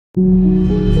creation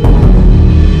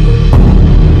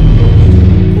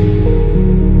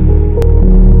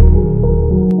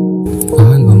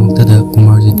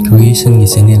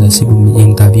is an elasibum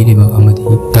in Tabiriba Amadi,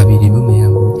 Tabiriba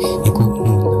Mayambu, Eco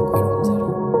Nuna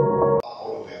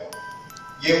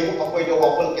Yemu akwai da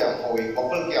wapal kyam hawi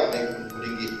wapal kyam ne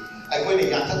kuringi akwai ne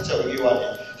yan that chawi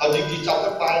wani hauji ki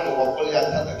chapter par da wapal yan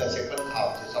that da second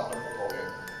half se chapter ko ko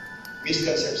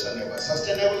misconception ne ba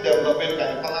sustainable development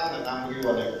ka panang na namu gi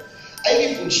wani ai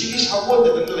ki punshi ki sabon da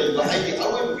da lai ba ai ki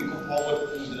awai bi ko forward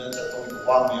ku da cha to ko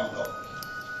wa me am do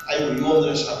ai wi yom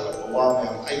da sa ko wa me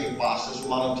am ai ki pass su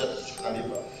manam cha chakani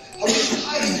ba hauji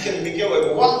hai kan mi ke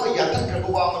wa ko yan that ka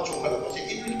wa ma chunga ko se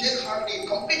it will take hardly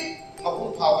complete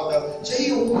Aku paham jadi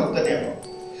aku kata ni apa?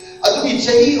 Aduh,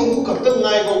 jadi aku kata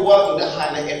ngai bawa tu dah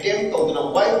hanya attempt tu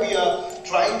dah why we are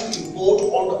trying to import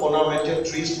all the ornamental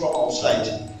trees from outside.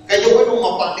 Kayak tu pun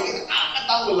mampu ni kita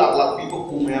tahu lak people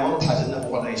kumai orang thajin nak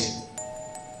buat ni.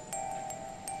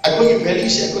 Aku ni very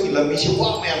sih aku ni lebih sih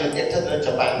wah macam ni kita dah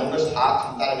Japan, nama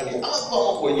sah antara ni. Amat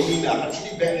lama aku ni nak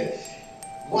actually back.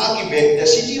 Wah ni back the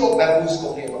city of bamboos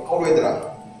kau ni apa? Kau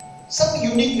lihat some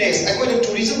uniqueness. Aku ni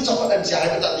tourism cakap dan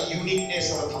jaya betul di uniqueness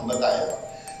sama tambah dah.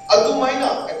 Adu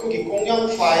mana? Aku ni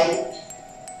kongyang file.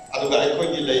 Adu kan aku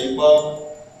ni leba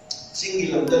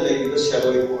singgih lamda leba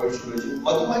shallow ecology.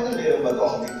 Adu mana leba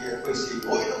dah hari ni aku isi.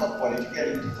 Oh ini mak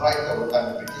politically divide kalau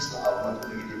kan British lah. Amat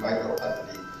tu ni divide kalau kan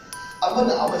tadi.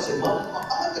 Amat semua.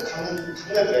 Amat kangen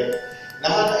leh.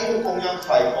 Nah ini kongyang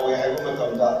file. Kau yang aku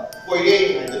macam dah. Kau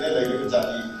ini macam ni leba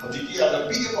jadi. Hari ni ada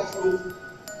big apa flu.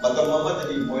 Madam mama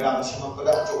tadi moirang semua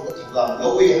pada cukup terang.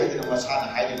 Lawe hanya nama sana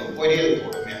hanya nama poirel tu,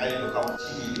 kami hanya nama kamu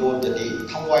sini loan jadi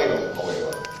thamwai loan kau itu,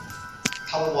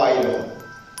 thamwai loan.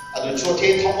 Adu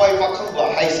cote thamwai pakai buat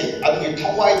hai se, adu ni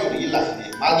thamwai tu ni lah ni,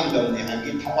 magi loan ni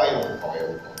hanya thamwai loan kau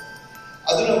itu.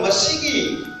 Adu nama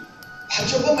sigi,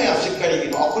 hajat apa yang sekali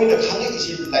ini, aku ni dah kangen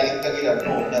isi direct lagi dah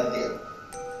no nanti.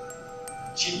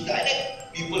 Si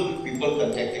direct people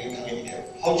contact lagi kangen ini.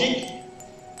 Hujik,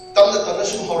 tanda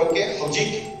semua orang ke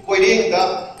hujik. Koireng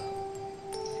da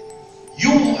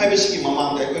yum hai besi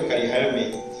mamang da koi kari hai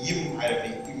me yum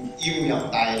yang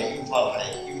tai le imphal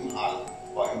hai yum hal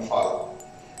wa imphal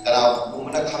kara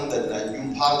bumana khang da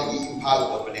yum phal lagi imphal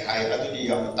ko bane hai adu di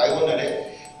yang tai wona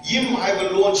le yum hai ba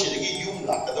lon chi lagi yum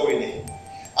la ka doi ne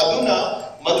aduna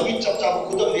madugi chap chap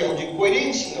kudam le hoji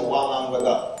koireng sing na wa ngang ba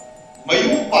da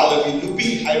mayum palabi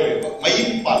lubi hai re ba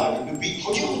mayum palabi lubi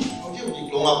hoji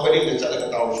longa koireng le chala ka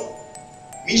taw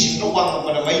Misi nuwang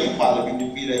mana may pala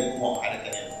binipira mo ada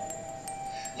kanya.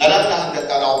 Ngaran na hangga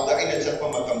taraw da ina sa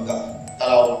pamaganda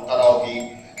taraw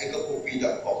di kopi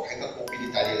da ko kopi di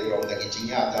tali ro da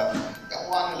kichinya da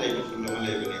kawan lay ko na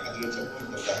lay ni adlo sa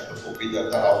pamaganda kopi da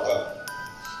taraw da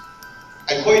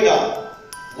ay koina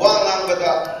wa nang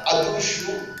bada adu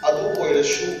oira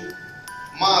shu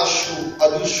ma shu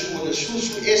adu shu da shu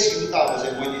esi ta ba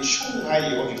sa mo ni shu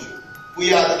ngai yo ni shu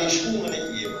kuya ni shu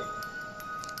ngani ye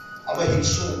Ama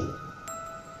hinsu,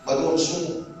 madun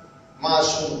su,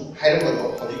 masu, hai ram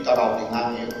bado, hodi tarau di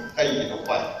ngang ye, kai ni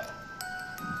nopai.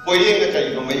 Koi ye ngai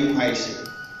kai no mayung hai se.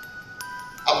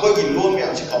 Apa ki loan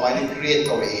yang si kamai ni create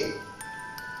kau ye.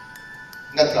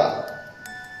 Natra.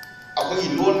 Apa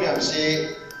ki loan yang si,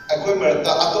 aku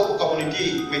merata atau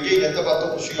community, megai nata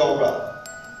atau kusi yaura,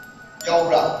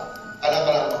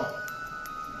 kadang-kadang.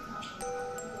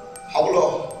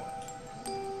 Haulo,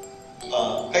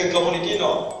 kai community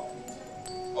no.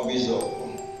 Abiso,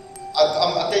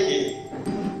 atai di,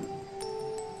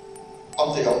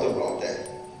 te auto blonde.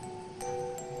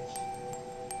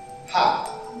 Ha,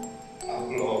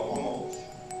 aku lo,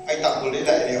 ai tak boleh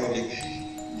dah ini orang ni.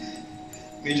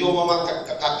 Mijo mama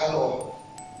kakak lo,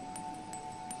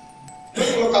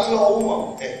 kalau kakak lo umum,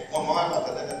 mama mata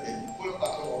dah nanti, kalau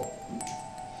kakak lo.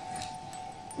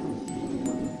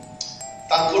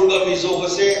 Tangkul dah mijo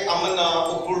kasi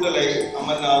amana ukur dah lagi,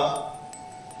 amana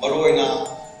baruina.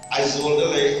 Aizol dah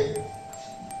leh.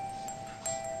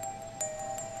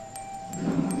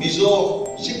 Mizo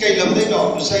si kay lam din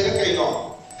no, lusay na kay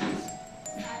no.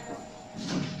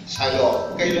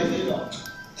 Salo, kay lam din no.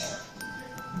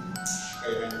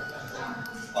 Kay lam.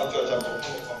 Ajo.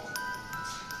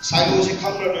 Salo si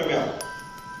kamera na miya.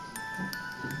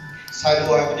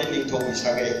 Salo ay pwede Ningthouja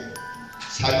sagay.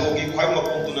 Salo ki kway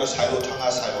mapunto na salo tanga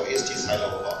salo ST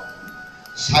salo ko.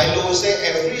 Silo say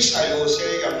every silo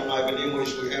say yang mengai bini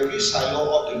musuh every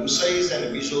silo of the Lusais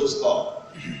and Mizo's law.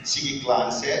 Sigi clan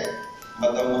say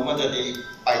madam mama jadi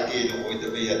paite no oi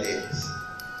the be ade.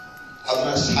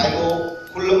 Adna silo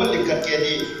kulama likat ke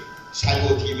di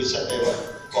silo ti bisa dewa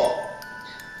ko.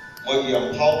 Moi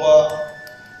yang power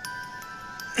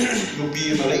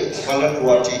lupi malai balan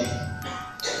ruati.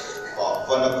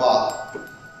 Apanapa,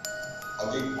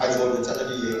 Ajol, the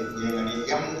Saturday,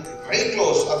 Yang, very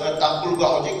close, other Tampulga,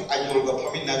 Ajolga,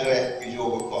 Paminagre,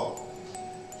 Ijogo.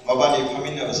 Mabani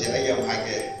Pamina was a young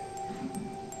hake.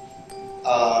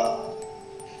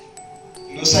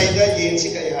 Lusaida Yen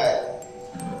Sika.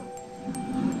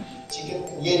 Chicken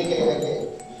yen kaya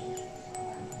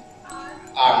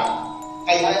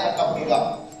kaya atap nila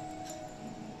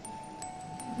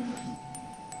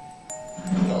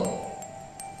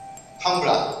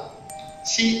hambra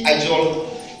si ajol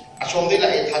asom de la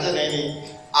ethaja nai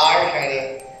r haire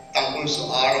tangkul su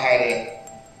r haire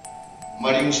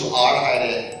maring su r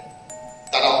haire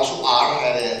tarau su r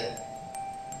haire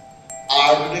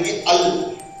r de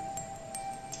al.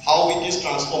 How it is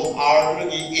transformed R to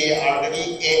the A, R to the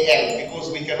A-L, because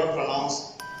we cannot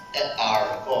pronounce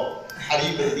R.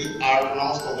 Hari the R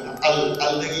pronounced Al,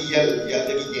 Al the Yel, Yel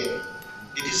the Yen.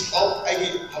 It is how I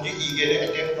get an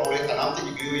attempt to announce the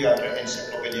Bibliography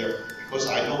encyclopedia, because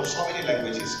I know so many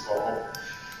languages.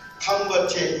 Kamba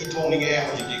che itoning a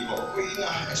hajiko, Queen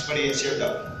experience of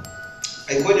them.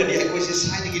 I go to the acquisition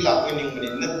side of the winning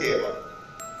in the table.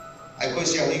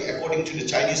 According to the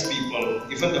Chinese people,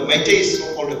 even the Meiteis,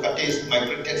 so-called the Kates,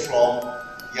 migrated from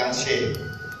Yangtze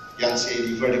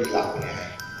River to Lakune.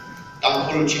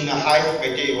 Tangkul China High,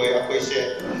 Meitei,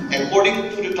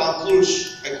 according to the Tangkuls,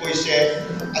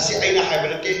 as I know,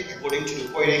 according to the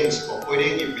Koirings,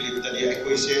 you believe that the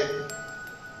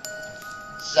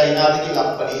China the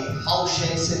Lapani, how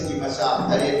Shensen Gimasa,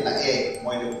 Daret Nae,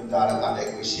 Moinu Dara,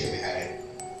 and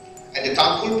and the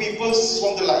Tangkul people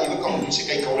from the Laiva community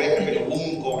say correct with a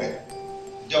womb correct.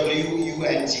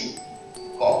 W-U-N-G.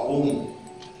 Womb.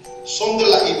 Some the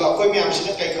Laiva Komiam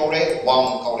say correct,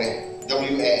 Wang correct.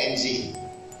 W-A-N-G.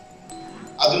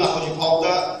 Aduna Hoji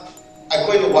Powder, I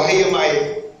call the Wahayamai,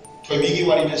 Twimigi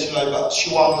Wadi National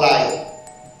Shuang Lai.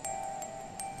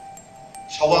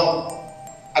 Shawang,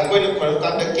 I call the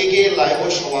Korokanda Kege Lai or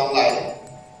Shawang Lai.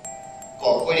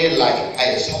 God, Korea Lai,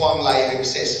 I Shawang Lai,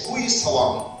 says, who is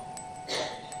Shawang?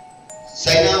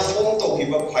 China form to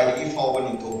give up quite forward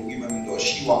into give him into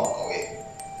Shiwang away.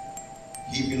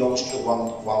 He belongs to one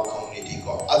community.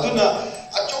 Aduna,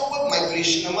 a job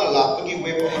migration, Lapagi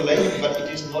way of life, but it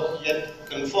is not yet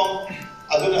confirmed.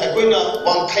 Aduna, I go now,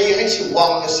 one Kaya,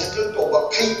 one settled over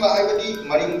Kaiba, Ivadi,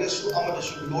 Marinda Su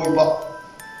Amadasu Loiba,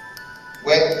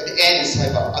 where the end is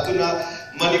Haiba. Aduna,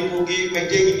 Manipugi,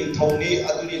 Maitegi in Tony,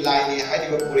 Aduni Line,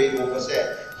 Hadiwapuri over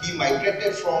there. He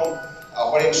migrated from.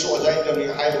 When so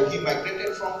he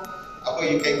migrated from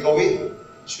Akoy Kaikowe,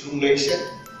 Shulung Lation,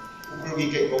 Ukrugi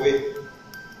Kaikowe,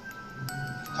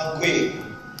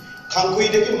 Kankui,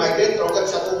 they migrate Rogan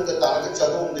Chatum, the Target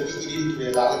Chatum, the Gigi,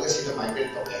 the Lalakas,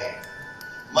 migrate of the head.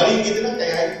 Marin Gidana,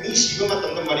 they me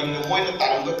Shigamatam, the Marine, the Moina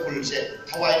Taranga Pulse,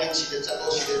 Hawaii and Sida Chato,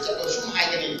 some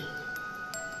agony.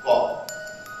 God.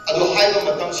 Ado Haiba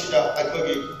Matam Sida,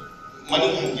 Akogi,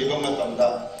 Manuhan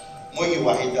Givamatamda. Moy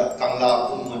wahida Kangla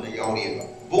Pung and the Yauriba.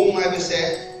 Boom, I will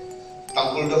say,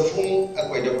 Tangkul the Fung,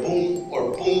 acquire the boom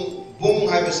or boom,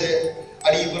 I will say,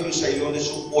 Ariba Lusai on the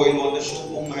soup, oil on the soup,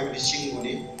 boom, I will sing with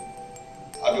it.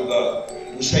 Aduga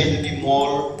Lusai the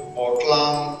mall or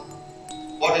clan,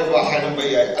 whatever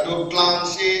Hanabay, Adu clan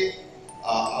say,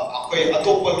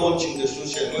 Atopa launching the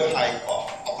social high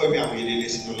cost. Akoyam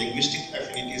release in linguistic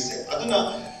affinities.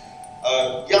 Aduna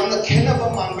Yamna Kenava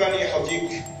Mangani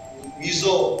Hajik.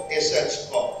 Mizo as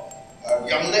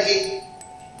Yamnai,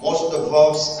 most of the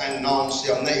verbs and nouns,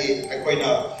 Yamnai, Aquina,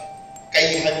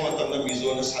 Kai Hamatam,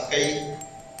 Mizo, Sakai,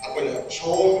 Aquina,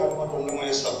 Shom, Hamatam,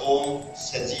 Sabon,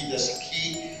 Saji, the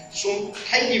Saki, some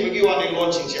tiny Vigiwan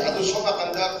launching. I do so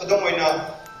Makanda,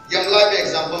 Kudamoina, young live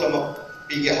example of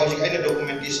big Hojika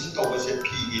documentation towards a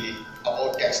P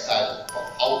about textile,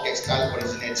 how textile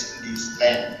originates in this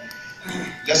land.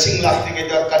 Lassing laughing at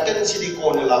the cotton city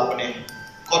corner lapane.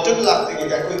 Cotton laughing at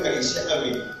the quick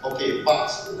settlement. Okay,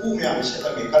 box, who may have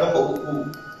settlement,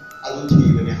 Karabu,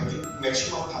 Aluti, when you have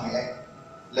maximum hang.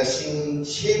 Lassing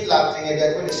shade laughing at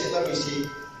the quick settlement.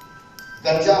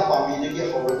 Ganja Pami, the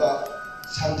Horoga,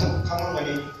 Santa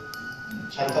Kamani,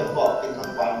 Santa Pop, in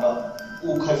Kampanda,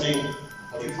 Ukazing,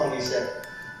 what you found is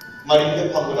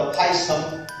Marine Pamela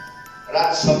Paisam,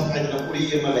 Ratsam, and the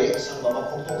Puri Malay, some of the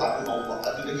Poko,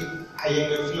 I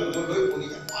am a film to look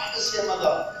at what is your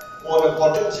mother. Or the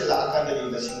potential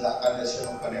academy, the Singa and the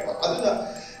Sinapaneva. Other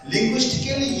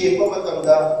linguistically,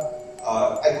 Yepamatanda,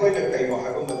 I quite a pay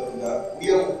Mahamatanda, we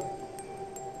are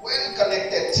well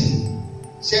connected.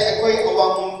 Say, I quite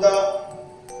Awamunda,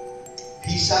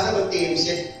 Pisana of a team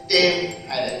said, Tame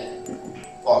had it.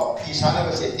 Or Pisana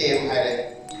was a Tame had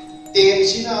it. Tame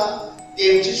Sina,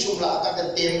 Tame Chisula,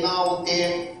 the Tame now,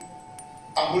 Tame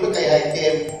Angulakai,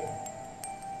 Tame.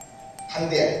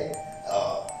 khangde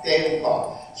tem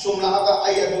ko sumla ka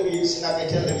ay adu bi sina ka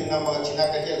tel lagi nama china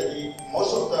ka tel lagi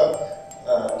most of the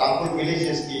Tangkul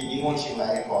villages ki ningon sing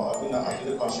lai ko aduna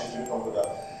adu concentrate ko da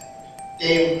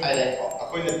tem hai ko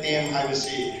akoi na tem hai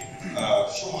si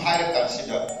sum hai ka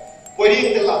sida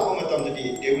koiring de la ko matam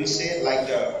de they will say like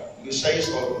the Lusais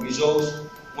or Mizos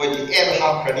when the L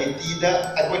have credit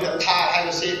tida akoi na tha hai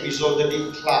si Mizo de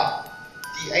kla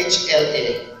THLA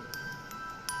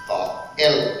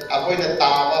L akoi na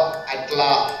tawa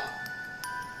atla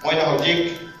moi na hojik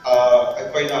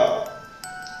akoi na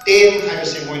tem hai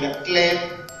si moi na claim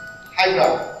hai bra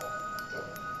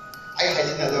ai hai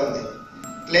na dam ne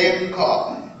claim ko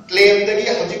claim dagi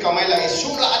hojik kamai la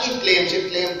sumla ani claim se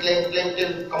claim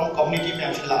community me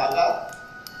amsi la ka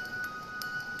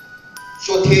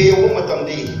chothe yo matam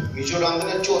di Mizoram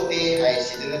na chothe hai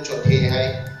sidina chothe hai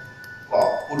ko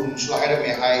purum su hai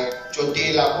me hai chothe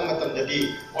la ko matam dadi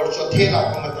or chothe la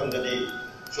ko matam dadi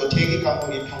chothe ki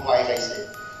company thamwai hai se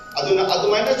aduna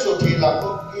adumaina chothe la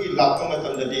ko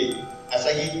matam dadi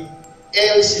asagi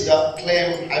L sida claim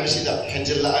hai sida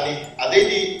handle la ani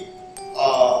adedi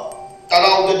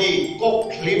tarau dadi ko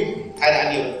claim hai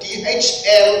ani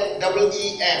THLEEM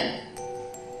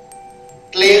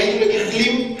claim lagi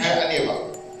claim hai ani ba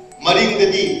maring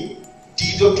dadi T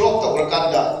do drop to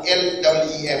berkanda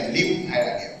LEEM lim hai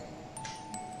ani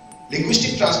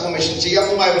linguistic transformation je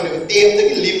yang mai bane tem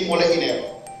dagi lim mole ine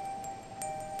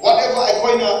whatever I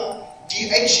koina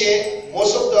TH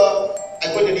most of the I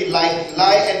koina di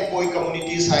Lai and Poi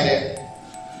communities hai re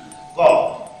ko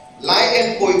Lai and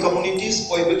Poi communities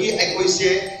Poi bagi I koi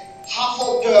say half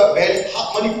of the half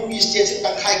Manipur state se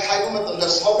khai ko matam the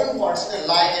southern parts in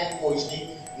Lai and Poi ni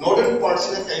northern parts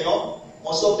in kaino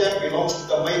most of them belongs to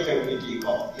the Mai community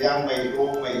ko yang Mai Ro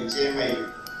Mai Je Mai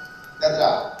natra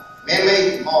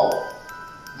me mau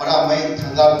mara Mai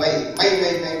thanga Mai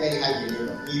hai ni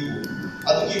bu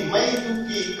adugi Mai tu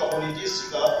ki communities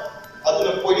ka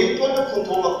aduna poin to na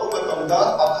khunthong la ko matam da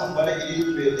akham bale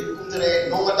iri be de kumdare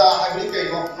nomada hai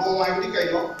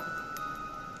kaino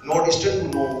north eastern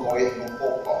no koi no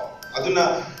ko aduna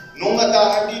nomada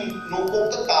hai no ko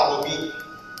ta ta bi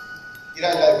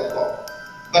ira lai ko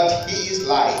but he is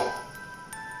lie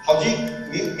hauji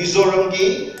Mizoram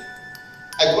ki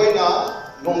akoina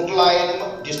Nongtlai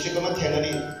district ma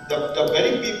thenani the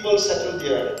very people settled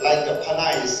there like the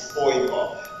Phanais Poi ko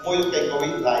moi kai ko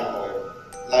lie ko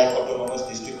Lai autonomous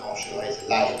district council is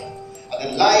Lai and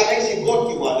then Lai is a god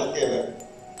you want to tell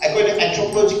according to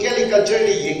anthropologically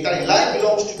culturally yektar Lai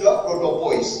belongs to the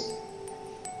proto-Pois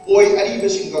Poi ari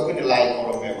besing ko kun Lai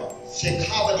ko remember se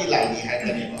khabadi Lai ni hai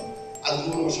ne ba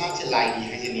adu no sa se Lai ni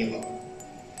hai ne ba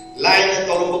Lai na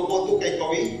tolong ko tu kai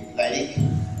ko Lai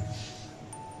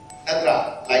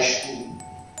atra Lai shu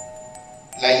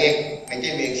Lai ek mai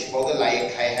ke me shi the Lai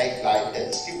khai hai Lai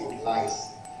that still lies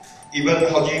even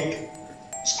hojik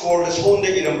score the sound de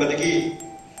iram badagi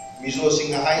Mizo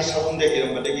singa hai sound de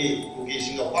iram badagi kuki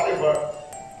singa whatever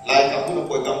like apu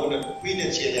poi kamu na queen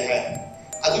che de hai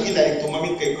adu ki direct to mami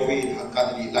kai koi hakka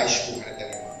di lai shu har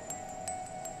kare ma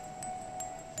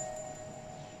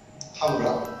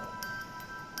hamra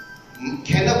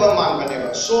khena ba man bane ba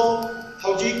so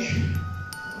hojik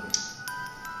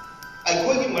ai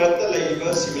koi ki marakta lai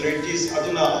ba similarities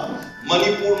aduna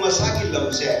Manipur masaki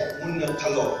lamse munna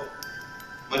thalo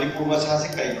Manipur masa se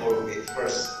kai koroge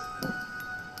first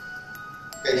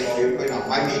kai koroge koi na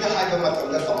mai mi na hai ba matam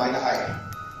da kamai na hai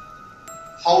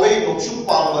haurei noksum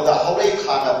pang bada haurei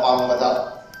khana pang bada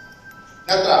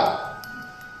natra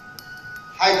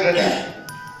hai grada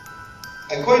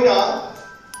ai koi na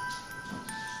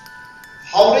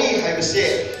haurei hai ba se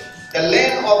the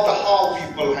land of the how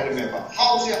people hai remember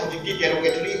how se hojiki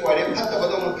derogatory ore phatta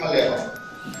bada mun khale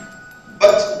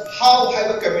but how hai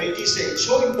ba community say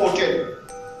so important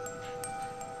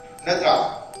Natra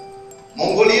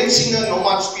Mongolian singa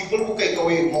nomads people who kai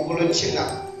kawai Mongolian singa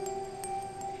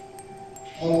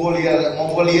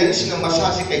Mongolian singa masa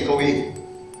si kai kawai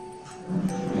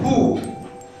who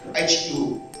HU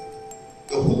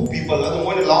the who people adu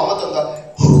mo ni law matam da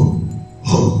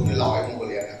who ni law ai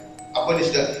Mongolian apa ni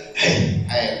sida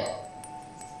hai ba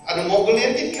adu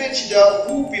Mongolian ki trait sida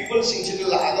who people sing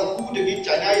sida la aga who de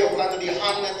China yo ka di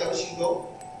han na ta sing do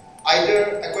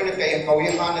either akoi kai kawai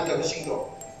han na ta sing do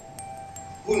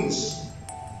Huns,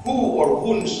 who or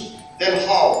Huns, then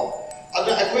how?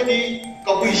 Ada akoi di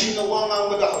kabui singa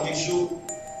wangang bada hajisu.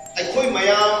 Akoi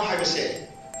mayam hai bese.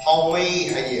 How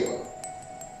mai hai ye ba.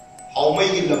 How mai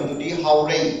ilam tu di how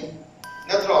rei.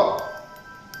 Natra.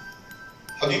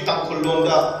 Haji tangkul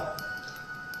londa.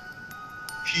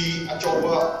 Phi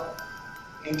achoba.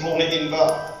 Ningthouja in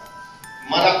ba.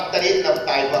 Marak tarik nap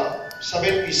tai ba.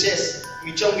 7 pieces,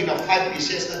 michong gina 5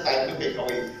 pieces na type to take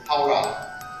away. Haura.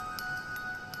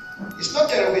 It's not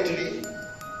derogatory.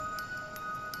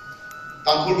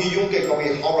 Tangkul gi yung take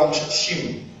away haurang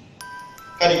shim.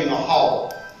 Kani gina how.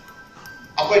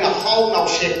 Akoy na how now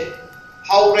shake.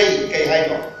 How ray kay hay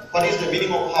no. What is the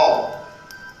meaning of how?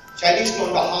 Chinese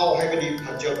non the how hay bani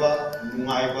phajaba,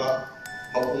 nungai ba,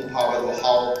 mapung phawa do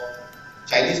how.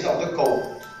 Chinese no the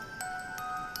go.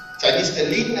 Chinese the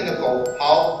lead and the go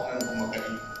how and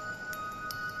kumakani.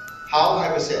 How hay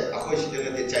ba se akoy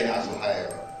sidena de China so hay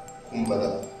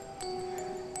kumbada.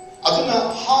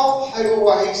 Aduna how hay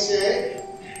wa hay se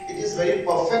it is very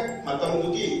perfect matam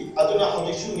dugi. Aduna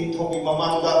hojishu ni thogi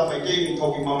mamangda maitei ni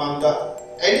thogi mamangda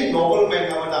any nobleman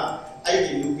amana ai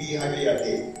gi nupi hay ba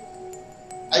yate.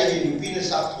 Ai gi nupi na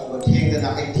sa thong ba theng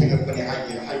na ai thengak pani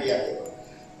hay ba yate.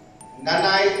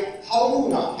 Nanai how nu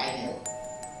na hay ne.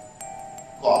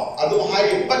 Ko adu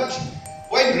hay but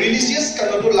when religious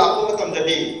cannot do lapo matam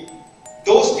dadi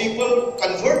those people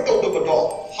convert to the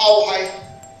Bado. How high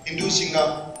Hindu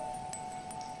singa,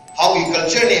 how we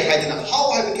culture ne high na,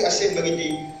 how high the asem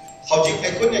bagiti, how jik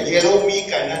ekon yellow me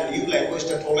kana new language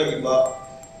that tola iba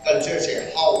culture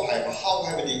say how high the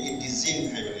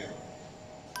Indigene high na,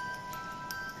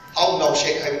 how now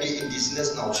shake high the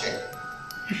indigenous now shake.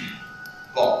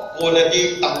 Ko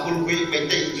already tangkul we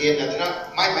maintain again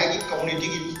aduna my community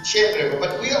ki share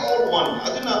but we are all one.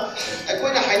 Aduna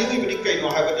ekon na high ni we kai no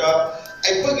high da.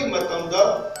 Aipagi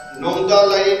matamda nongda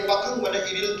lai pakang mana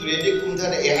iril turede kumda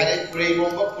na ehare purei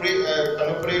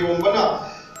romba na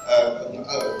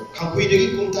kangkui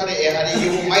degi kumda na ehare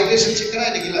yung migration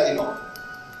chekara degi la ino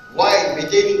why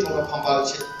maintaining thonga phambal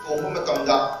che tongba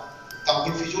matamda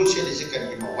tangkul visual che desi kan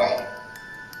ino why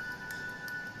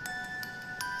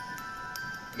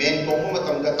main tongba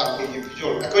matamda tangkul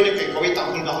visual akoi ne kai koi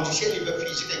tangkul na hoji che liba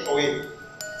physics kai koi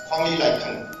khangli lai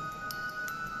kan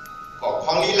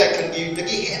Kwangli like can give the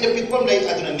hand of people like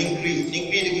Aduna Ningri the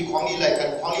Kwangli like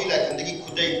and Kwangli like and the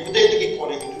Kudai the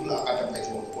Kone Hidula at a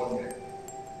petrol.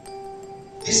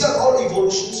 These are all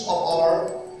evolutions of our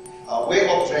way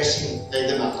of dressing.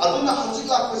 Aduna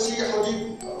Hajila Pasi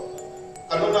Haji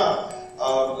Kanuna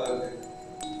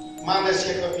Mana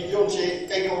Sheka Pijon Che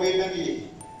take away Nagi.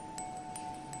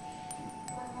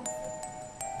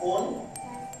 On?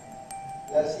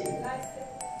 Let's see.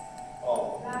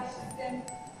 Oh.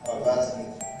 Last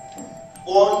name.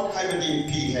 Born hay badi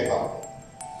P hay ba?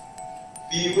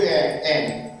 B-U-N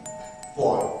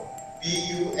born.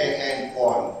 B-U-N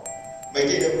born. Mấy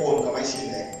cái đó born có mấy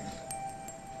xin này?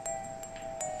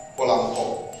 Kolang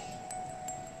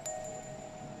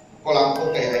ko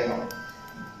kay hay no.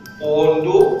 Born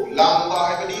do lang ba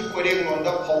hay badi pwede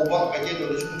ngonda pauba mấy cái đó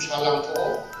chúng sa lang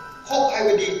ko. Khok hay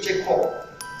badi che khok.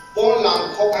 Born lang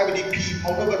khok hay badi P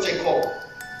pauba ba che khok.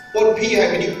 Pon P hai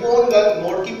bani pon gan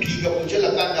nor ki P ga punche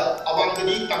lakan da awang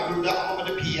gani tangul da ama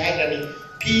da P hai gani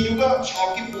P juga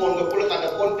chau ki pon ga pula kan da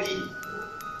pon P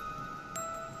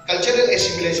cultural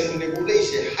assimilation ne bule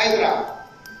ise hai bra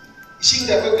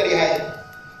ising da ko kari hai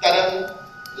taran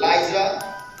laiza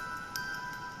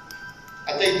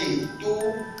atai di tu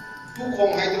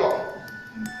khong hai dro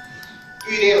tu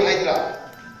rel hai dra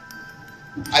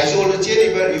aizol che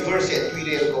reverse tu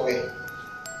rel ko we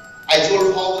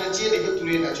Aizol power che liba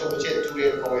turin acho che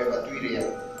turin ko ba tuiria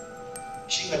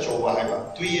sing acho ba hai ba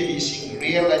tuiye di sing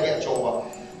real la ya acho ba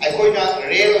ai koi na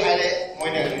real hai le moi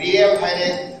na real hai le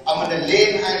amana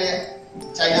lane hai le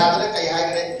China da kai hai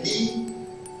le li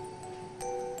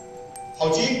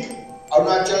hojik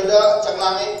Arunachal da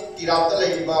changlange tirap da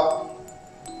lai ba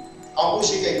amu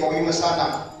si kai koi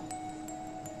masana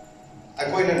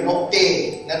ai koi na nokte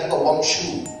na to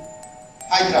wangshu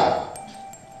haidra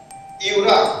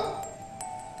iura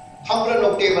Hamra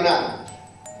nokte mana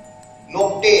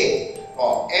nokte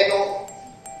ko eno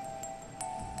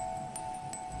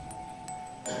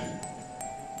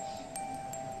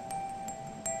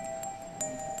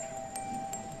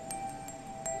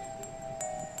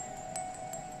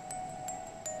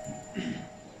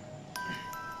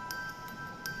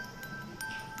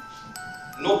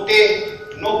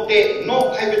nokte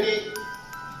nok hai badi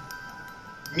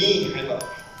mi hai ba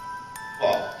ko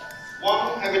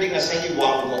Wang having a sagi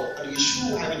Wang go, and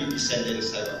Shu having descendants.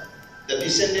 The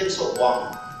descendants of Wang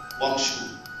Shu.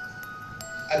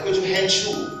 I go to Hen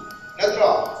Shu.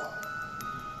 Natra.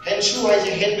 Hen Shu has a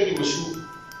hen baby was Shu.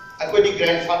 I go to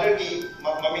grandfather ki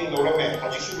maming Laura man. How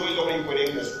you should go over in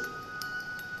Korean.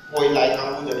 Boy like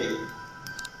Hamu the day.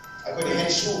 I go to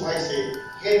Hen Shu has a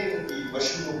hen was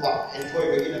Shu pa, and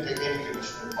boy begin to take hen was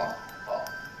Shu pa.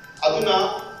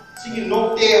 Aduna. Sige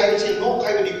nok te hai se nok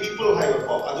hai bani people hai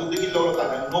ko adu degi lor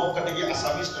ka nok ka degi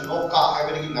Assamese na nok ka hai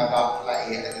bani naga la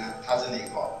e na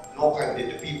no kind of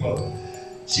the people.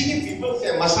 Singing people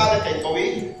say masana kay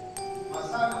kawi.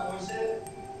 Masana mo say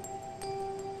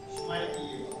sumay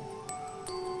iyo.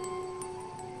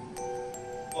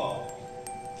 Oh.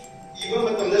 Iba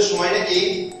matam na sumay na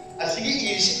i.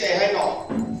 Asigi isi kay hay no.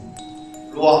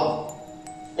 Luang.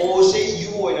 O say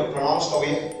you na pronounce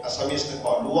kawi Assamese na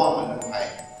ko luang na hay.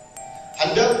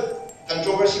 Handa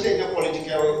controversy na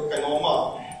political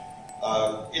kanoma.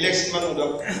 Election man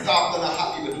udah kap na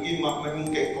happy betugi mamung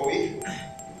kay kawi.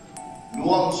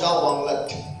 Luang sa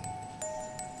wanglat.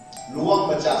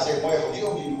 Luang baca saya moi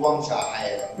hoji luang sa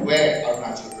hai where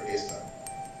Arunachal Pradesh ta.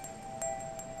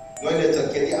 Noi le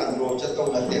jaketi andro chatau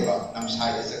na teba nam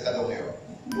sai le sakadau le.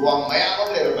 Luang maya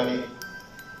am le bani.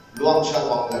 Luang sa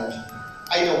wanglat.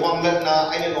 Aina wanglat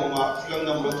na aina noma film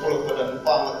nam ro tholok pada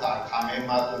pa ma ta khame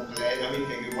ma tu kle namin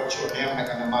ke what's your name ha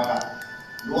kana ma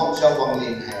luang sa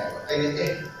wanglin hai. Aina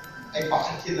ai pa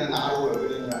khin na aro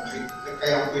le na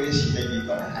kaya ko ni si dai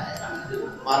ba hai.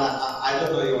 Mana I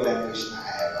don't know your language na hai.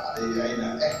 Ai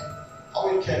na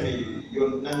how it can be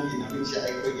your nangi na min sia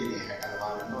ai ko gi ni hai kana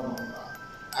mana no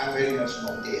I'm very much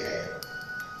not there hai.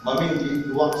 Mamin di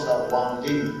luang sa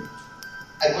wanglin.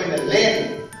 Ai ko na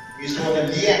len mi so na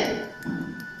lien.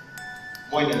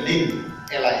 Moi na lin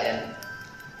LIN.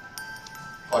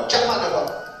 Ko chama na ba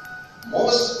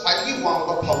most hagi wang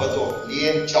ba phabato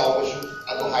lien chau ba su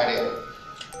ado haire.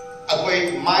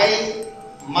 Akoi mai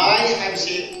hai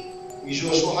se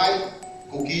miso so hai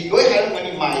kuki doi hai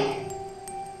mani mai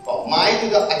ko mai tu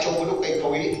da acho bu kai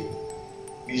kawi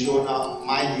miso na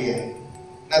mai lien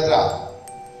natra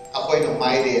akoi no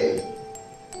mai del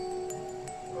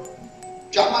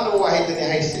chama no wa hai tene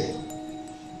hai se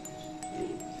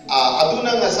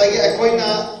aduna ngasai akoi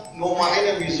na no ma hai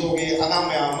na miso ge anam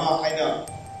ma ma hai na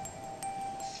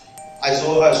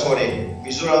sorry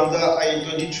Mizoram da I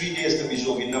 23 days na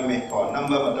miso ge namme ko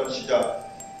number matam sida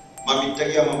mamit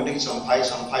tagi ama madik sampai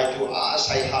tu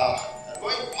sai ha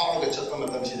loi power ga chatpa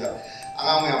matam sida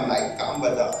angam yam lai kamba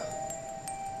da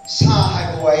sa hai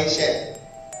bo ai se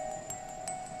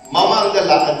mamang da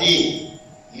la adi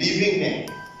living ne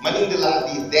maning da la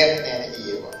adi death ne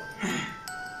ye ba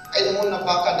ai da mon na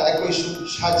pa ka da koi su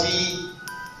saji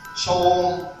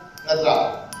sawong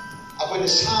natra ako ni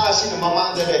sa sina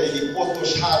mamang da le di poto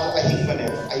sa to ahing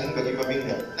ba gi maming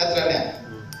ne natra ne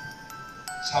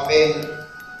saben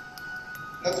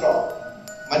Natro,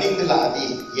 maning nila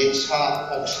adi yensha,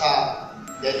 oksha,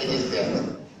 then it is there.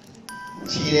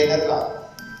 Chire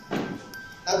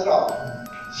natro,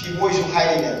 she boys who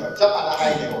hide never, Japan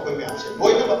hide never,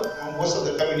 boy most of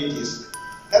the communities.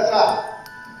 Natra,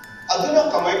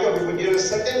 aduna kamaito we would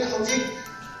certain hunting.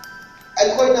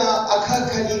 Akoina akha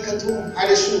kani katum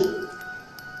harisu,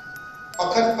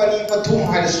 pakat pani patum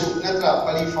harisu, natra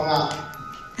pali fanga.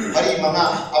 Mari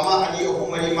manga, ama ani aku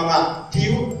mari manga,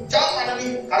 tiu, jangan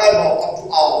ani karano up to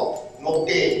all,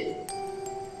 nokte.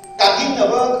 Taging na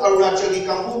ba Arunachal gi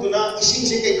kampu tu na ising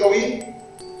se kay kawi,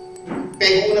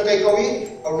 pegu na kay kawi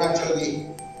Arunachal gi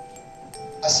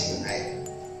asing hai.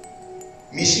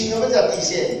 Missing na ba jati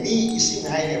se mi ising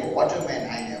hai ne waterman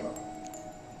hai ne ba.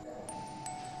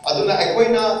 Aduna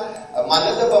akoi na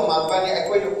manada ba magba ni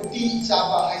akoi na uti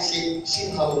chaba hai se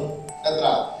sinhalung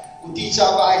natra. Uti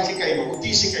chaba hai si kaino,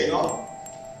 uti si kaino.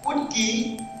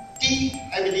 Utki, ti,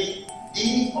 hai bini,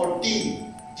 di or ti.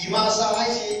 Di masa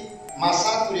hai si,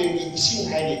 masa turengi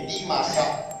ising hai ni, di masa,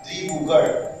 di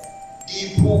bugar, di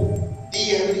pu,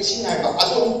 di hai bini ising hai ba.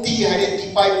 Adong ti hai ni, ti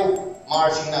pai bu,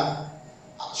 marching na.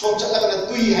 So, cakap na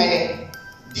tui hai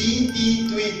ni, di,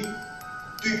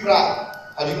 tui pra,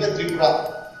 haring na tui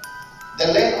pra. The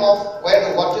land of where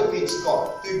the water meets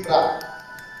God, tui pra.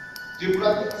 Tui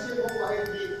pra, kasi mo hai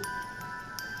di,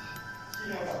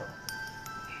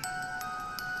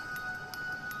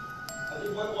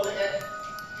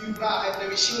 Tupra hai na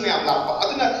missing me am lapa.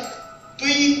 Aduna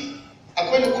tui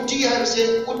akoi na uti hai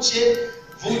se utse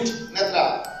wood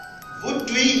natra. Wood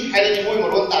tui hai ni moi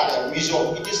moron ta da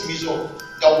mizo. It is mizo.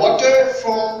 The water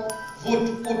from wood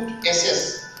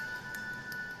SS.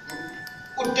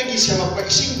 Uttagi semapa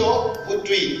ising do wood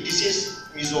tui. This is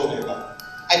mizo neba.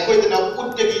 Akoi na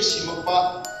uttagi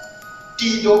semapa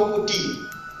ti do uti.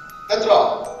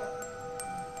 Natra.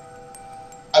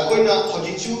 Akoi na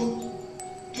hojichu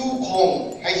tu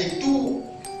khom hay si tu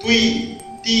tui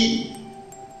ti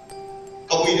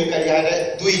kabui na kaya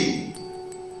da tui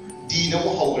di na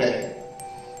mo hawre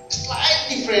slight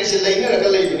difference lai na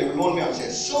raga lai ne lon me amse.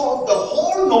 So the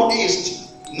whole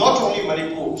northeast, not only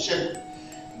Manipur, se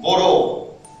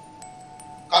Boro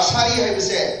Kasari hay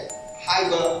se hay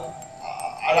ba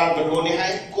aram ba lone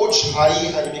hay coach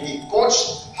hari hay ni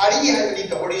coach hari hay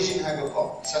ni the origin hay ba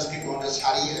ko Sanskrit on the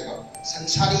hari hay ba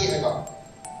sansari hay ba.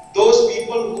 those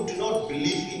people who do not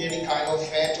believe in any kind of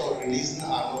faith or religion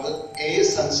are called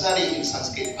sansari in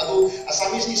Sanskrit. Ado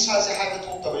Assamese ki sa se hai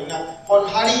thok ta bina hon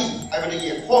hari ai bani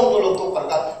ye hon do lo to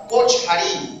parga coach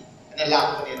hari na la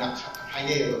ko ne na hai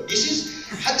ne. This is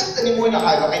hatak tani moi na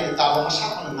hai ba ai ta ba masa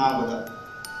ko na ba da.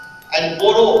 And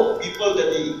Boro people that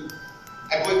the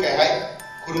akoi kai hai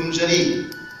kurumjari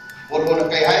Boro na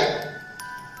kai hai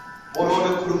Boro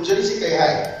na kurumjari se kai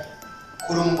hai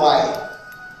kurumbai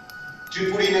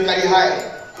Tripuri na kai hai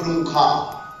kurumkha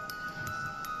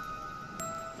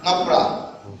ngapra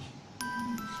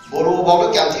Boro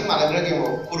ba kya thi mana ra ke mo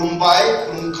kurumbai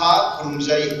kurumkha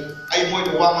kurumjari ai moi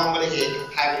do wa mang ba le he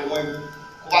hai ba moi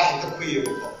ko ba he ta khui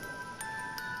ko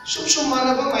Sum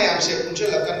manaba mayam se punche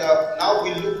lakanda now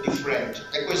we look different.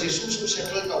 Ekoi se sum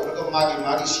settle ka uraga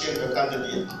magi share lakanda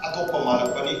di atopa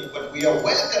malapani, but we are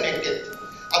well connected.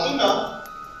 Aduna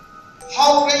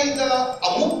how raida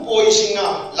amuk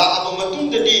poisinga la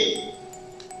abamatung dadi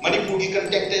Manipur ki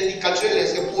contact di cultural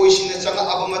as ke poisinga changa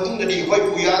abamatung dadi hoi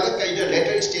puya ga kai da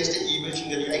later stage the evil sing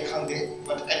dadi I khangde,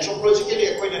 but anthropologically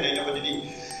ekoi na naina badadi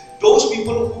those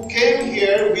people who came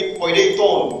here with poidei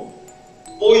tone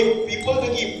Oi people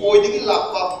dagi oi dagi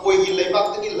lakpa oi gi lebak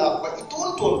dagi lakpa iton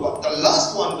ton ba the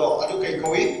last one do adu kai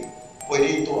koi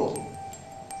oi ton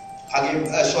hage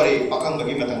sorry pakang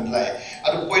bagi matang lai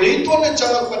adu oi ton na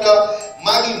changak pada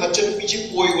magi machan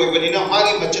pichi oi bani na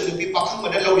magi machan dupi pakang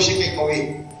mana law se kai koi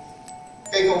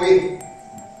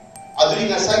adu ri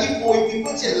ngasagi oi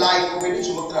people se lai koi ni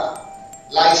chumatra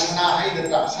lai sana hai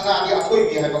data sana gi akoi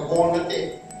bi hai ba gon nate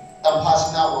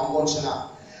tampasna wangon sana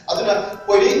Aduna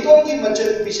poireton ki machan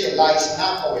pise lie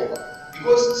sana kaweba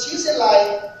because she is a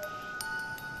lie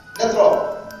natro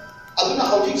aduna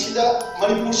hojik sida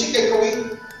Manipur si kai kawi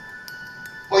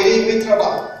poire mitra ba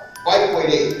why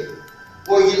poire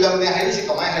poi gilam me hari se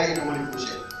kamai hari no Manipur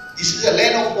se this is a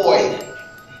land of poi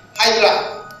hydra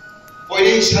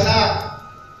poire sana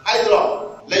hydra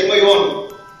laimayon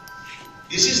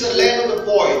this is the land of the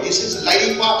poi this is lai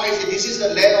pa kai this is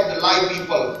the land of the lie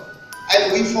people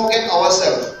and we forget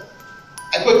ourselves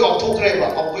Akoi kautok reba,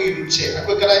 akoi rutse,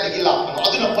 akoi kalai dagi lakman.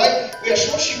 Aduna why we are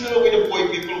so similar with the Poi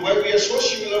people, why we are so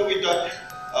similar with the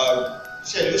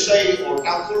say Lusai or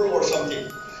Tangkul or something.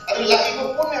 Aduna laki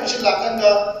ko pon me amsi lakan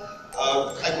da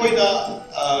akoi na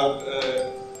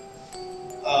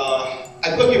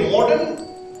akoi ki modern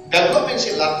development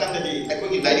se lakan da di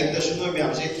akoi ki lighting da suno me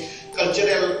amsi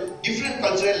cultural different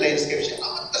cultural landscape se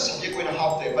amat ta subject ko na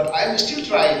half there, but I am still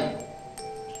trying.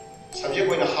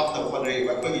 Subject ko na half na pon rei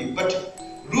ba akoi but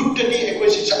root tadi ekoi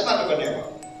si chakna na baneba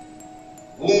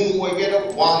wung wagera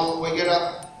wang wagera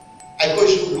ekoi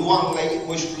su luang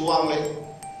lai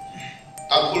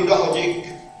takul da hojik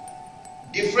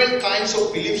different kinds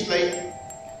of beliefs like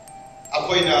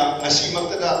akoi na ngasi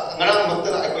makta ngarang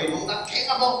makta ekoi nung na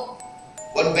theka mo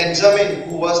one Benjamin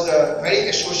who was the very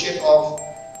associate of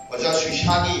Waja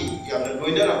Sushani yamna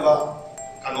loina ramba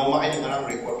kanoma ai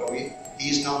ngarang record awi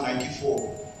he is now 94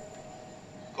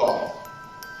 God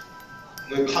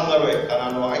Noi khangaroi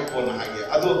kanano ai kon hage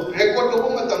adu record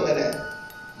ko matam dane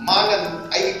manan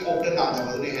ai ko ta na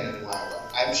na ni hen ni ma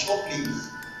I am so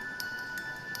pleased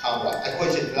hamra ai ko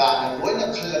je la na loi na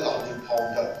khalla ka hu phom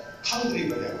ta khangri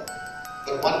ba ya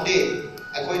but one day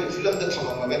ai ko ni film da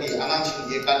thama ma ni anang sing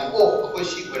ye kan oh ko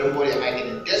si ko rom bori hai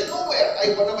ni there's nowhere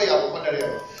ai ko na ba ya ko na re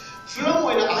film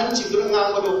mo na ahan chi dur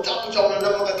ngang ma do chap chap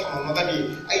na ma ka thama ma ni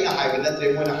ai na hai ba na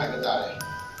tre mo na hai ba ta re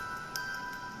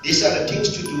These are the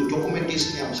things to do,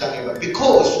 documentation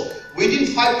because within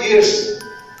 5 years,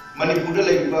 Manipur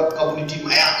community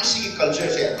mayam culture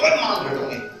se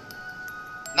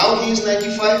now he is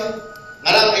 95.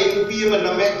 Ngarang ay nupi man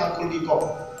name tangkul di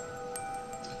ko.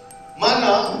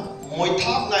 Mana moi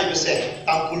thap nai bese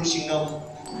tangkul singa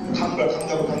khangda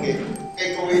khange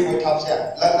kay ko moi thap se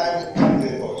la nai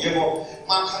khangde ko yemo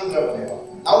ma khangda bane.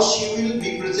 Now she will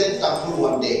represent tangkul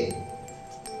one day.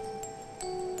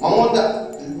 Mamonda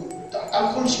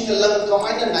Tangkul singa lang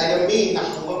kamay na nairami na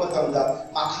hangba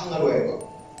matamda makhangarwe ko.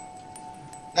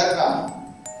 Natra,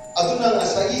 aduna nga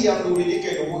sagi yang luli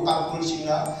kay no tangkul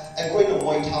singa ay koy no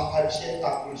moy thapar se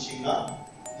tangkul singa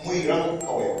muirang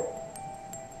kawe.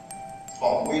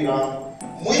 Oh, muirang.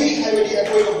 Mui haybadi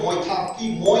ay koy no moy thap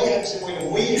ki moy hay se moy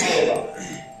no mui hayba.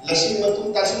 Lasing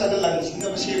matung tasin na lang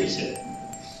singa base bise.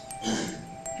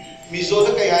 Mizo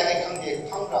da kay ay khangge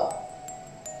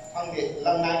khangge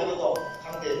lang nai do to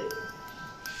khangge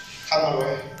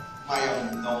Kangaroi,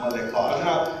 mayam normal like call.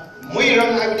 Mui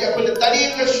rang hai bidi akul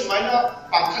tari ka sumaina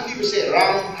pangkali bise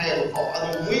rang hai ko.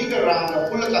 Adu mui ka rang na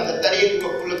pula ka tari ko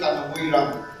pula ka na mui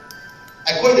rang.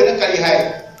 Akul dena kari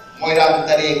hai mui rang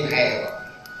tari hai.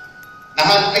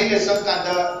 Nahan ai ne sam ka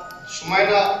da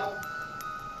Sumaina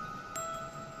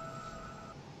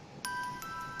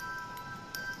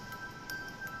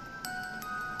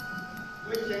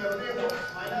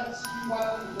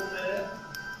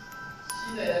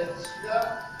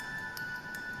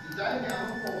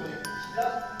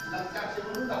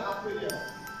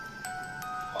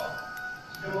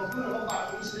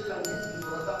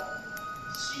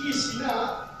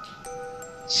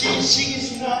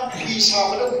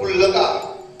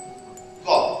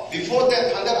before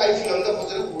that, under I film the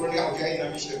Hotel Urani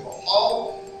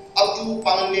how up to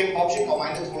Pang name option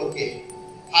command the Toloke.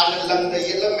 And Lang the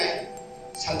yellow man,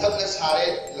 Santa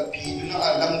Sare, La Piduna,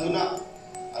 Langduna,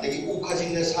 and the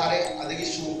Ukazin the Sare, and the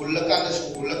Sulakanda,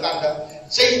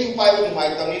 say to 5 of my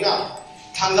Tamina,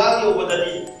 Tangal over the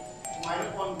knee, to my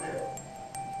phone there.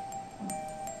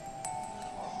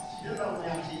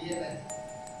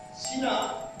 Sina,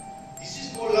 this is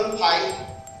called Lampai,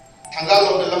 Tangal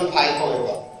of the Lampai,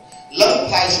 however.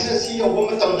 Lampai Sina see a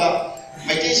woman Tamda,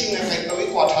 making effect of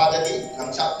it, what had the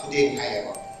Lancha pudding,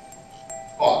 however.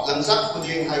 Lancha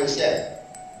pudding, I said,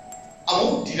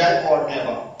 Amu did I or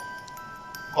never?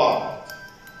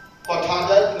 What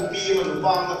had to be when the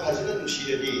bomb the president she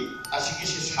did, as he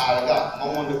is Haraga,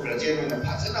 Momon the president, and the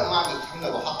president among the Kanga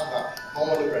Haka,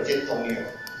 Momon the president on you.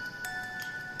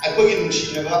 I put in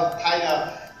Shinaba,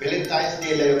 China, Valentine's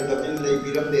Day, they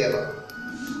beat up there.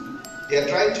 They are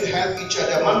trying to help each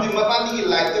other. Mandi Mabani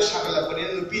like the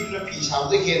Shakalapan, the people of peace, how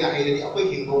they can go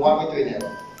between.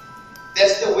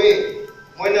 That's the way.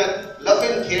 When a love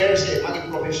and care say, money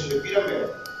profession, the pyramid.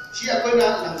 She appointed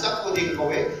Lancha pudding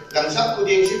away, Lancha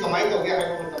pudding, she command of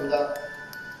Yahakamada.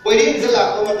 Waiting the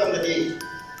Lakomatam the day.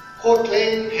 Court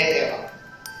claim, however.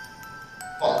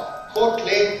 Court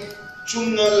claim,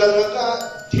 Chumna Lanaka,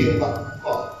 Timba.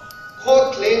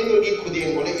 Court claim to be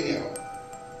pudding Bolivia.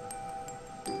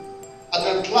 At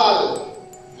the cloud,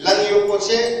 Lanyo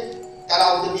Pose,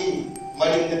 Karau the D,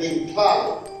 Marin the D,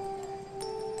 cloud.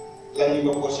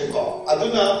 Lanyo Pose go.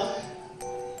 Aduna,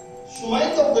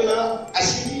 Sumai Togana,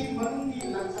 Asini, Mani,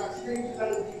 Lansa,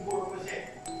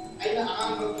 Aina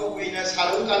Amber to Venus,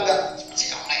 Harukanda,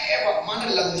 ever, Mana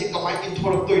Lanzi, command in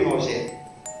Tortoinose.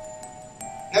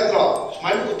 Netro,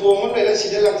 Smile to Tomon, let us see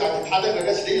the Lanka, let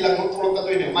us see Lango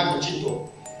Torocatoino, Manuchito.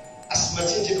 As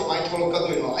Machinji command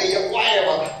Torocatoino, I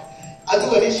acquire.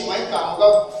 Adu is my Kanga,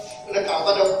 the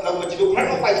Kanga of Lamachu,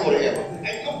 Pranopite forever. I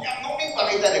don't know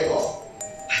Pakita go.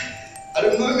 I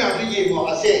don't know if I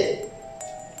say.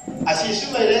 As he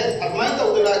said, at my top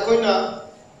of the Lacoina,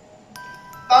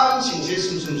 dancing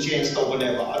systems change to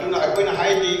whatever. I don't know, I'm going to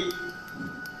hide the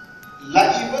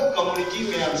Laiba community,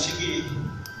 Mayam Sigi,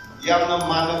 Yamna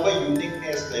Manaba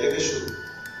uniqueness, like a shoe.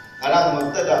 Aram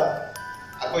Matada,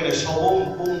 I'm going to show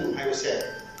boom, I will say,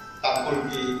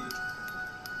 Tampulki.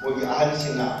 Wogi ahal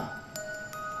sina,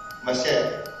 mase,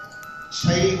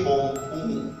 say home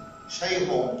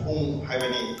pung,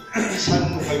 havani, san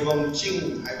haibam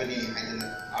ching, havani, and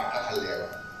artahaleva.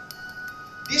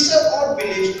 These are all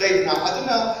beliefs right now.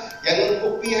 Aduna, yang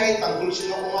kopi hai, tangkul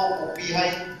sina umau kopi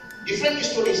hai, different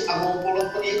stories, among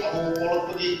polot pagi,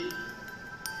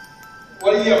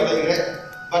 waliyam lagi,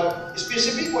 but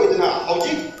specific point na,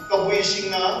 hojik kabui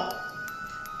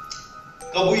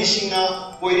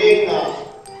singa, poireng na.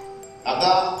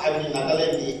 Naga, having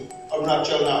Nagalandi,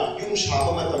 Arunachala, Yung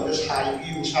Shabama, the Sai,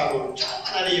 Yung Sabo,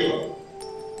 Chanario.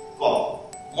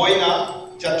 Moina,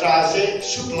 Jatrase,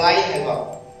 should lie,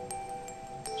 have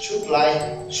should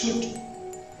lie, shoot.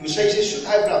 You say, should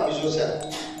have blood, is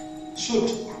yourself.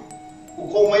 Shoot.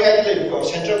 Ukomaya,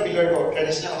 central pillar or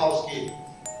traditional house key.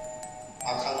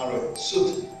 Akangaro,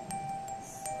 shoot.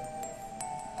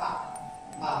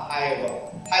 I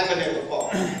have never call.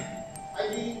 I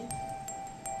mean,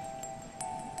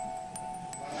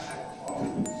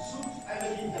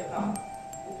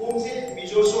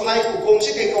 Mijoso hai kung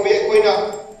si kay kawe ko na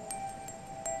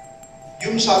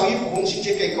yung sabi kung si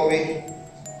kay kawe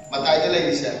matay na lang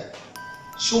siya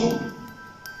sum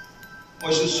mo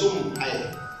sum hai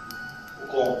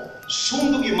ko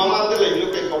sum to gi mamang na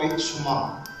lang kay kawe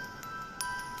suma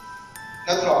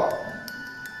natro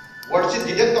word si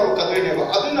director ka doy neba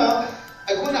aduna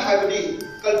ako na habdi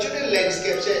cultural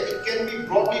landscape say it can be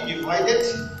broadly divided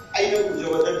I know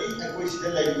ujawadi ako sila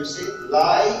like you say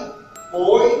lie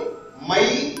boy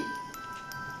Mai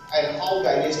and how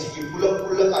dynasty pull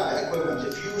and equipment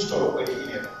fused or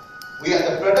in we are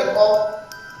the product of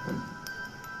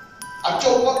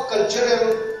Achopa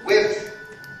cultural wave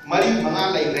Mari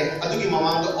Mana like Adugi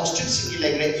Mamang the ostrich city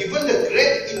like even the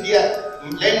great India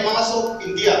landmass of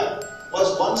India was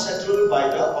once settled by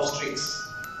the ostrich.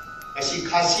 As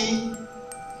Khasi,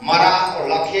 Mara or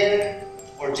Lakher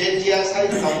or Gentia side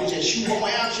Kamu say Shuba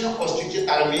Mayam Ostrich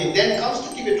Tarami, then comes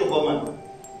to Tibeto-Burman.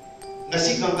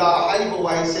 Nasi Ganga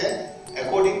Haiba say,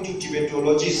 according to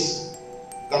Tibetologists,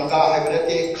 Ganga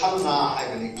Haibate, Kamna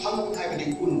Haibani, Kam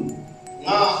Haibani Un,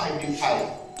 Na Haibani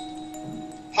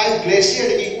 5 glacier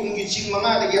the Ungi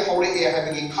Chimana, the Hore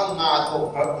Haibani, Kamna,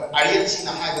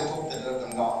 Ariansina Haibato, the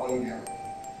Ganga Olina.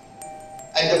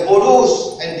 And the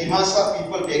Bodos and Dimasa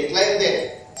people, they claim that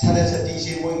Sarasati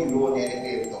Shivo in low and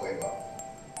the Weber.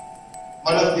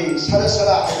 Malandi,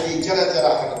 Sarasara, Haibani,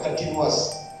 Jaratara have a continuous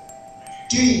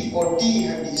T or D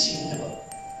have the Shinhaba.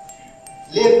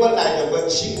 Labor neither but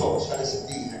Shinho,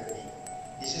 Sarasati happening.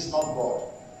 This is not God.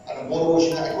 And a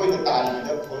Bodos, I go in the Tali,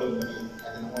 the Polomani,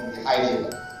 and the high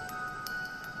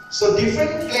so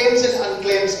different claims and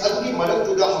unclaims, Agni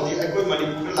Malatuda, Hodi, Agui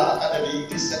Manipur, Academy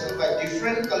is settled by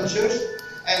different cultures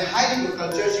and highly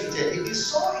cultures in there. It is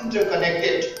so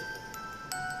interconnected.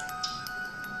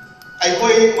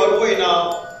 Agui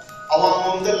Maruina,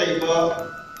 among the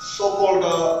labor, so called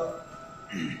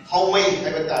how may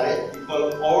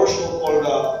people or so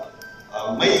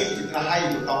called may in the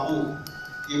high Kabu,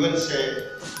 even say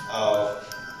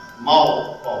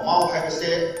Mao or Mao have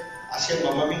say, Ashen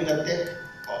Mamamin Nate.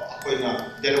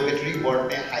 Derogatory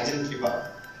word hygiene kiba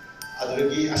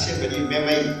adugi asebani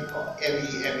memai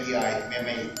MEMEI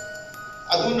memai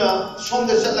aduna som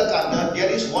the chalakanda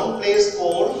there is one place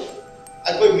called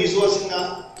akoi mizo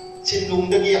singna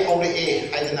chinlung dagi haure e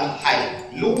haidana hai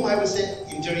lung hai base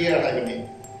interior haibani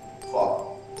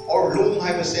or lung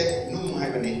hai base nung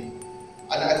haibani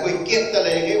and akoi get the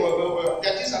lege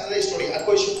that is another story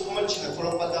akoi should human china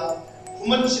tholapada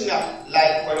human sina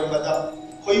like parapada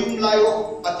Hoyum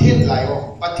Layo, Paten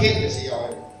Layo, Paten is a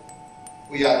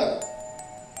Uyada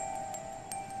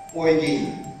Oigi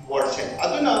worship.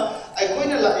 Aduna, I go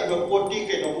in a live of Poti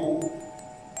Kenobu.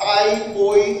 I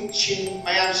boy Chin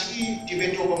Mayamsi,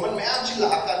 Tibeto woman, Mayamsi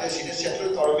Laka, the city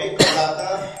settled or make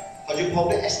Kalata, how you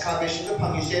public excavation of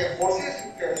Pangise, or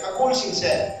Hakol Sing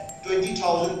said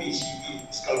 20,000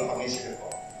 BCE skull Pangise.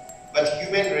 But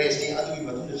human race, the Adu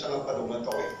Matu, the son of Paduma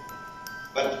Toy.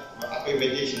 But after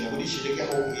meditation, I would say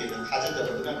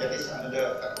that is another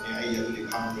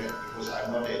because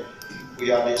I'm not a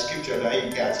we are the scripture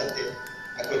I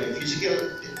got a physical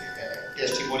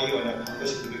testimony on a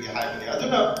conversation to be high. I don't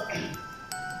know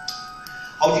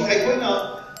how do I go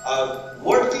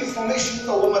word information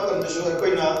to woman on the show.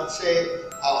 I say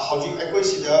how do I go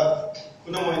see the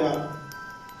Kunamoina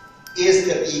is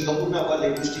the Igabuna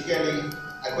linguistically.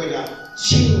 I go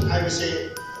sing, I will say,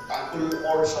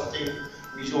 or something.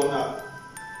 Vizona,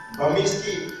 Burmese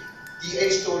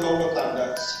TH to lower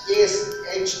tanda,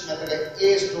 SH Natra,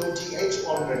 S to TH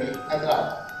already,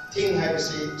 Natra, Thing have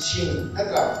say Shin,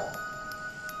 Natra,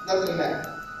 Natra,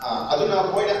 Aduna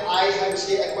point I have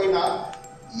say Aquina,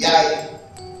 Yai,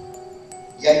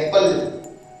 Pal,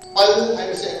 Pal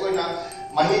have say Aquina,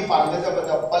 Mahi Pandata, but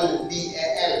the Pal,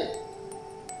 PAL.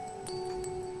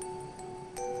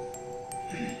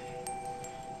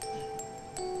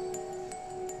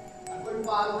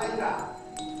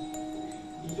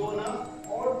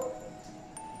 Or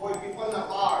boy people na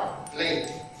R plate.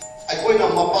 I go na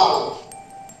mapal.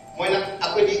 When I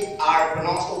di R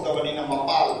pronounced to na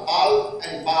mapal, pal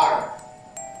and bar.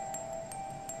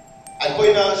 I go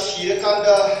na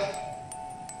shirakanda.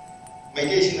 May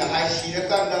day na high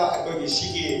shirakanda. I go di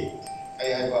sige. I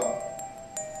have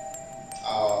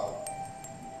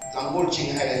Langol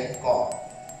ching hai ko.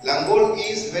 Langol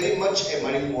is very much a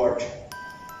marine word.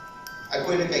 I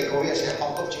go in a cake away, I say,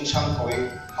 how cup ching sang away.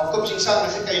 How cup ching sang, I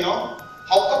say, no.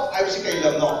 How cup I say, I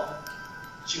love no.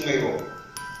 Ching may go.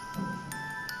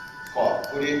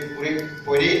 Put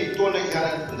it, don't let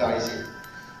Yanan Kundari.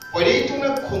 Put it to the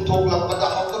Kuntogla, but the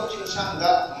how cup ching sang,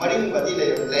 the marine body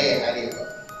lay area.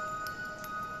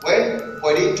 When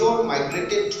Poirito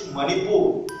migrated to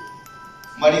Manipur,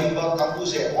 Marimba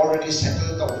Kampuse already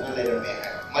settled down in a later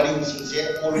Marim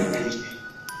Singse already finished.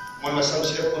 Mama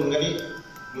Samsira Pungani.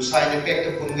 Lusai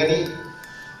effect Pungani.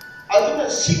 Aduna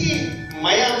Sigi,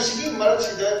 Mayam Sigi,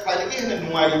 Marasida, Kaliki and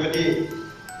Numari.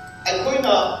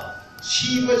 Alcoina,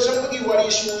 Shiva Sapagi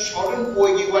Warishu, Shoran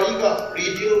Poigi Wariga,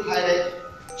 retail highlight,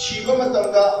 Shiva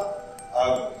Matanga,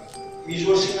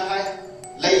 Mizo Singhai,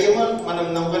 Layaman,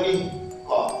 Manam Nambani,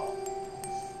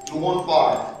 Lumon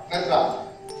Par, Natra.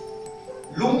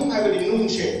 Lung have a lung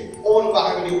shed, own by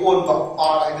having the own par,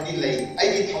 I have a delay. I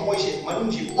did Hamoshi,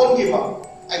 Manunji, own give up.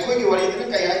 I go to Warina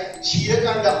Kaya,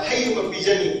 Shirakanda, Hay of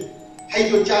Bijani, Hay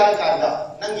to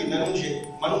Charakanda, Nangi Nanushi,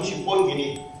 Manushi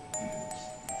Pongini.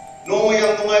 No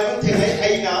young Nomaku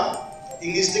Aina,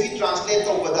 English translate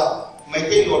over the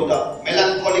Maite Loda,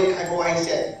 melancholic, I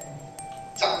said.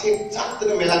 Chak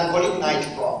melancholic night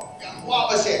ko. Yang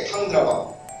waba se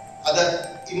khangdraba.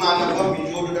 Ada imana ba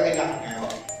mijo da ina hanga.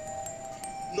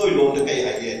 Noi long da kai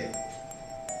haye.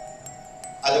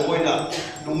 Ada boina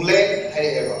lungleng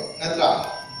hai eba. Natra.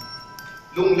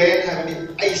 Lungleng hai ni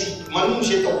ai si manung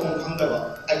se to kong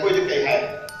khangdraba. Ai koi da kai hai.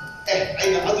 Ai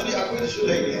na aduni akoi da su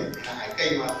lai ne. Ai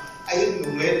kai ma ai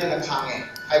lungleng na khange.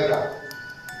 Hai bra.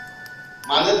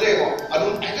 Manadre ko.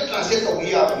 Adun ai ka translate to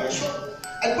ya ba ne.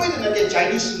 Aku ini nanti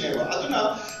Chinese ni,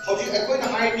 aduna, kalau aku ini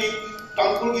hari ni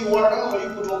tangkul di word kan, hari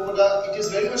putra pada, it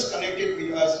is very much connected with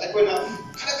us. Aku ini,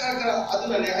 kadang-kadang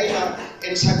aduna ni, ayah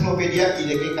encyclopedia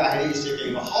ini kita hari ini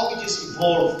cakap, how it is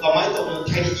evolved, kamai tu,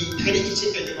 tadi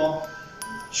cakap ni,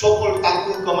 so-called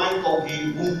tangkul kamai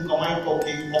koki, boom kamai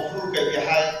koki, okrul kayak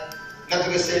hai,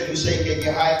 nanti saya lusai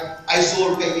kayak hai,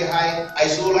 isol kayak hai,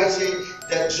 isol I say,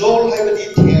 the zol hai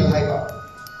berarti tail hai ba,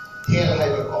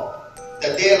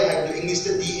 The Dale have the English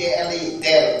the D-A-L-E,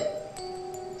 Dale.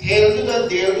 Tail to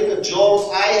the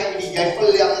jaw, I have the Yapal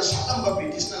Yang Sakamba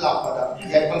British Nalapada,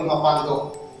 Yapal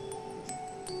Mapando.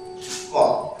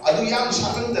 Adu Yang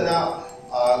Sakan Dana,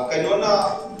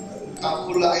 Kanona,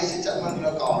 Takula, I sit at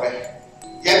Manila Kaure.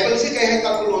 Yapal Sika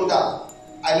Takulonda,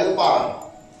 Island Par.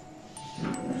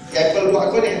 Yapal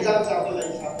Wakon and Zan Sabala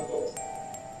is Sabado.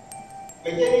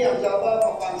 Begini yang Java,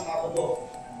 Papan Sabado.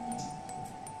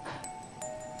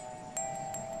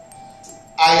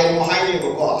 Ayan mo hai ni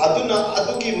ko aduna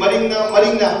aduki marina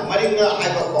hai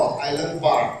ko island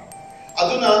bar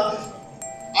aduna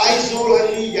I zol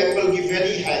hai yapal gi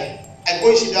very high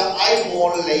akoi sida I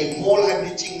mall hai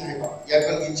ni ching hai ba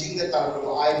yapal gi ching da tar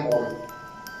ko I mall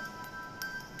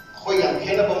khoi yang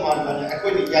hena ba man ba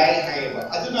akoi ni yai hai ba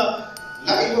aduna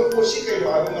la ibo koshi kai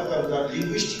ba ba matam da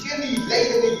linguistically lai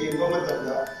da ye ba matam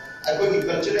da akoi ni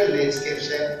cultural landscape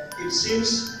se it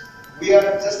seems we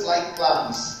are just like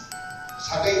plants.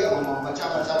 Sagai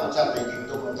macam lagi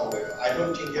untuk mengetahui. I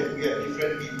don't think that we are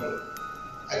different people.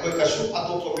 Aku kasut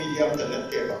atau medium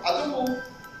ternet keba. Atau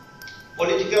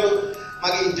political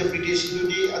magi interpretation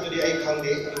itu atau di ai khang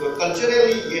de. Atau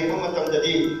culturally yang macam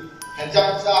jadi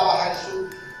hendak sah su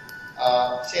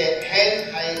se hen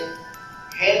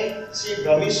si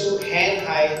bramisu hen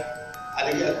hai. Ada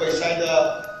yang aku saya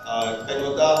da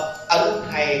alun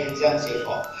hai jangan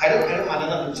seko. Hai mana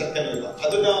nak menceritakan itu.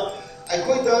 Atau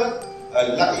aku itu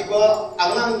laiba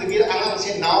angang degil angang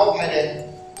se now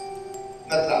phare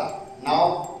natra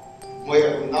now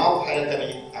moya now phare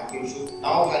kani akulusu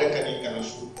now phare kani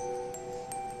kanasu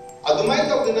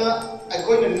adumai to dina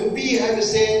akoina nubi have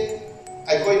se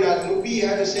akoina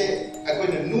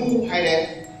nu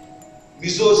phare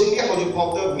mizo singe hoju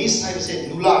pokta miss have se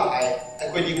nula hai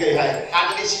akoini kai hai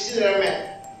hanle season me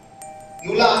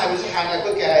nula have se hana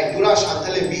ko kai hai nula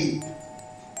shantale bi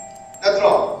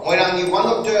Natro, one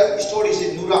of the stories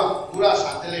in Nura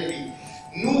Santalebi.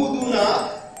 Nuduna,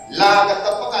 La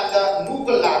Tapakanda,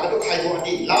 Nuka La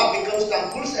Kaibodi, La becomes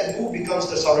Tampul's and Nu becomes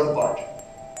the southern part.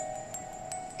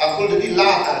 Tampul di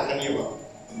La Tarakaniva.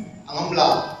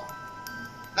 Angambla.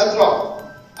 Natro,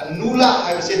 and Nula,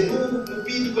 I said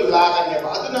Nupi to La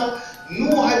Kaneva. Aduna, Nu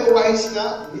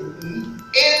Hypovisina,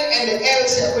 N and the L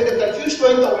say, I'm confused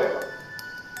going away.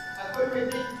 I'm going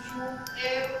to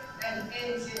L and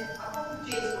N say,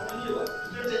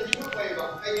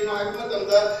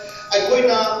 I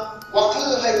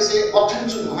wakal hai se wakan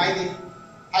su hai ni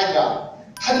hai da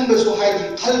khan ba su hai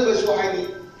ni thal ba su hai ni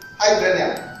hai da ne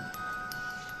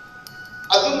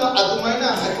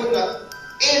adumaina hai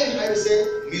en hai se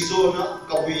mizona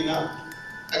kabina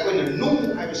hai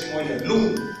nung hai se moi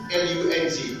lung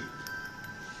LUNG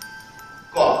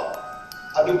ko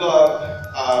aduga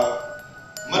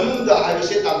manung da hai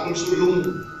se tangkul su lung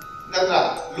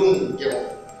natra lung ya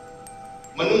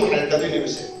manung hai da ne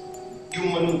se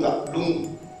yung manung da lung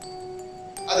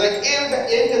adra em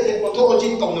se potho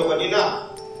jin tong na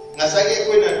banina ngasai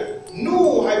ko na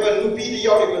nu hai ba nu pi di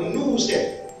yaw ba nu se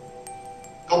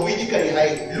kawi di kai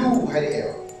hai lu hai e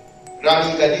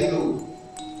rani ka di lu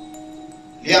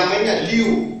liamai na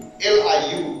liu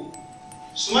LIU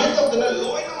sumai to na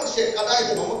loi na se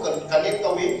kadai to mo connect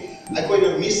tawi ai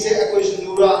na miss se ai su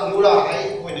nura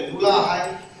hai ko na nula hai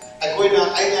ai na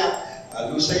aina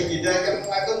lusai gida kan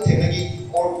akon thenagi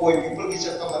or boy people ki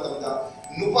chakka matamda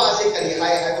nupa se kari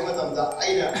hai ko matamda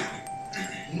aina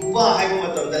nupa hai ko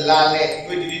matamda lale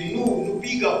ko di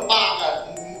nupi ga pa ga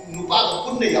nupa ga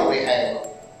punna yawe hai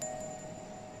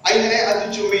aina ai adu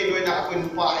chume no na ko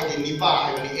nupa hai ni nipa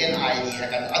hai ni NI ni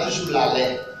kan adu su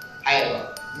lale hai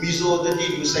mizo da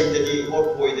di lusai da di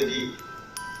or boy da di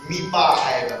mi pa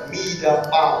hai ba mi da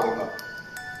pa ho ba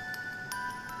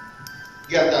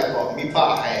ya ta ko mi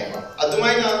pa hai ba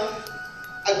adumaina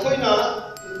akoina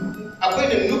Aku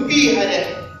ini nupi hari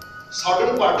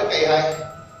southern part kai hai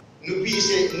nupi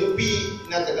se nupi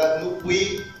nataga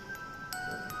nupui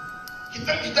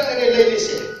kita ini lagi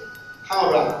se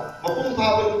hamra mapung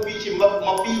phaba nupi si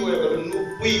mapi oi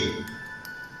nupui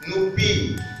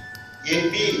nupi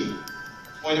yenpi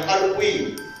moina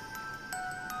arpui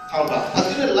hamra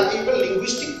aduna laiba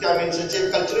linguistic dimension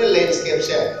se cultural landscape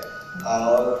se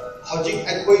hojik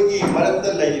akoi ki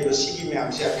marakta laiba sigi myam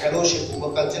se fellowship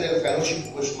cultural fellowship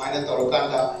ko sumaina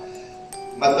torokanda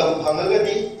matam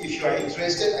phangagadi if you are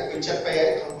interested I could chat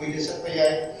payai khoi de chat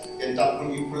payai and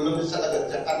tapun ki pulam se alaga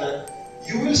chakana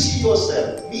you will see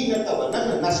yourself me na taba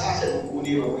na nasa se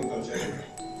uni ba koi culture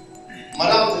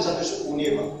maram se sa su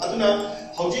uni ba aduna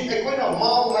hojik akoi na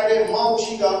mau hare mau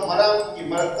siga maram ki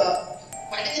marakta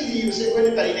finally se koi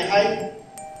na tarine hai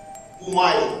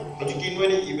umai hojik noi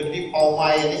ne ibadi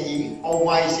paumai ne i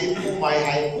paumai se umai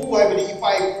hai pu hai bani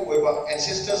ipai pu ba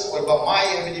ancestors oi ba mai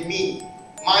hai bani me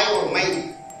mai or mai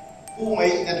pu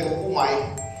mai na de pu mai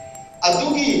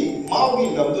adugi mau gi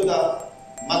lamdu da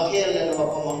mathel na ma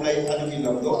pamam lai adugi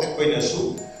lamdo akoi na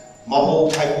su maho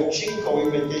khai bok sing koi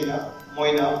me te na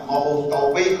moina maho tau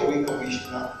bai koi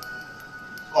sina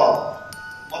ko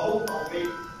maho tau bai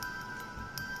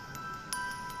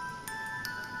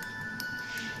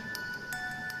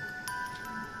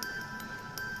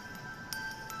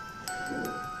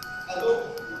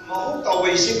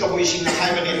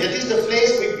that is the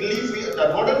place we believe the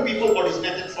modern people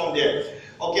originated from there.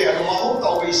 Okay, and Mahu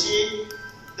Tawisi,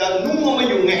 the Nungama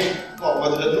Yunge,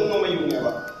 the Nungama Yunge.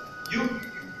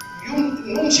 You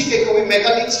Nungsi Kekoi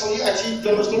mechanics only achieve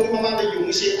the Nostori Mama the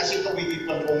Yungsi as it will be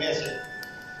controlled.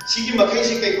 Siki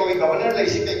Makasi Kekoi, Governor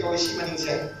Lazy Kekoi Simaning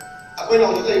said, Aquila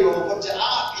Hotel, you will put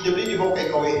PWD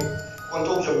Kekoi,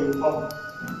 controls of you,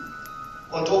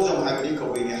 controls of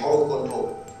Hamikoi, how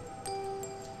control.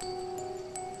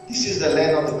 This is the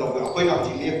land of the Kawi. Aku nak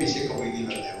jadi basic Kawi ni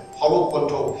lah. How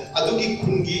control. Adugi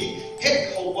kungi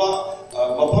head hawa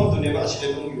mapam tu neba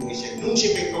asal nung yung isi. Nung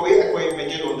si Kawi aku yang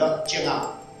meja ronda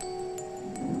cengang.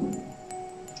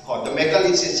 Oh, the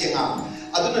megalith is cengang.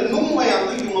 Aduna nung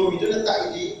mayang tu yung mabido na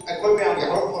tak ini. Aku yang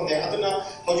dia harap pun dia. Aduna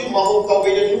hujung mahu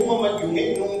Kawi dan nung mamat yung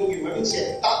nung tu gimana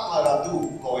sih tak maratu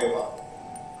Kawi ba.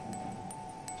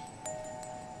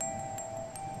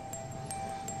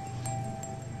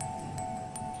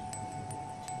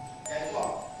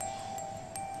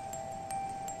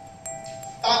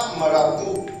 Tak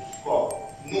maratu ko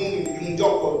nung yung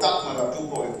job ko tak maratu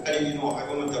ko kali gino ay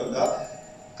ko matanda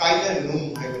kaya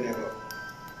nung ay ko neba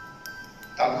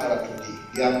tak maratu di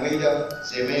yang maida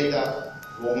semeida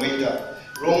romai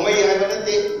ay ko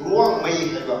nate ruang mai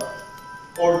ay ba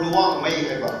or luang mai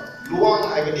ay ba luang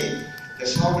ay ba di the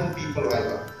southern people ay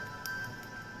ba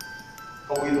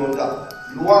kawilonda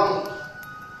luang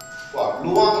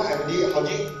ay ba di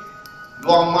haji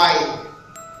luang mai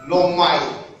long mai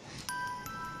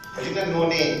Kita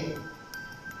none,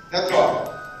 natwa.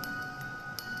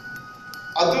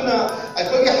 Aduna,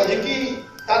 aku yang hajiki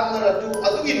tak maratu.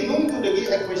 Adu ini nung tu lagi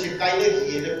aku si kaine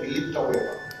hidup bilip tahu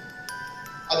ya.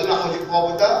 Aduna hajik kau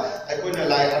betul, aku ni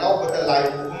lai harau betul lai.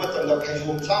 Umat tanda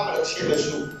kajum sama lagi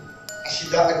sebesu.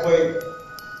 Asida aku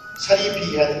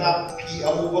saripi hadna pi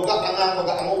amu baga anang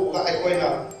baga amu baga aku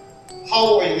na.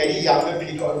 How we ngari yang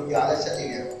pi tu alu ya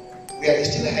setting ya. We are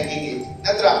still hanging it.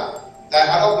 Natra. That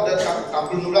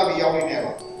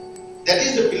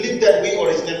is the belief that we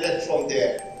originated from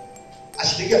there.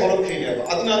 Asli ke holok kini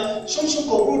apa? Aduna sum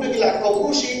kau de gila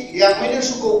kau si yang mana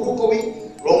su kau kawi,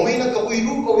 romai na kau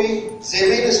iru kawi,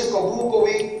 zemai na su kau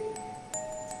kawi,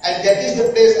 and that is the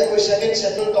place that we second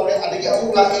settle kau le. Adagi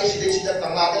amu lah sida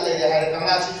tangga le hari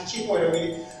tangga si cuci kau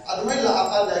le. Aduna lah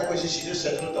akal dah kau sida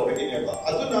settle kau le kini apa?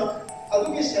 Aduna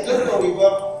settle kau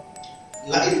iba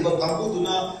lahir berkampu tu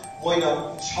na.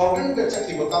 Moina southern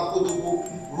kecaki bakampu tu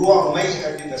ruang mai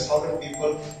hati the southern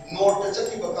people north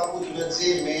kecaki bakampu tu na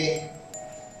je me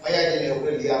maya ni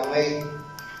le liang mai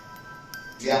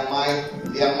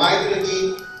tu lagi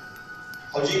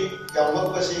haji yang mak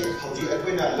pasi haji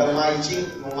aku na lamai jing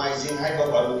hai ba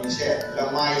baru ni se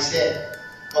lamai se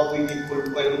kapui ni kul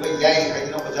baru mai yai hai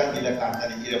na bajar ni la kan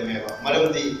tadi iram me ba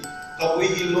malam di kapui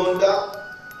gi londa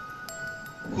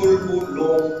kulbu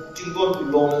long jinggon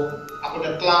long aku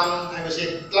dah klang, hai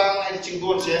masih klang, hai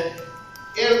cinggon saya,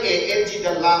 LANG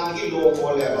dah lang lagi long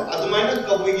boleh apa? Adu mana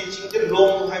kau pergi cinggon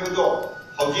long hai betul?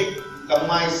 Hujik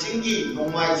lamai singgi,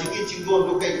 lamai singgi cinggon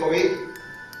tu kai kawe,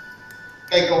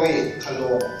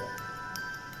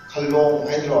 kalong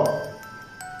hai tu.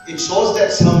 It shows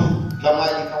that some lamai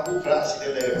di kampung keras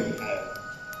dia dah lebih hai.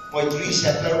 Moi 3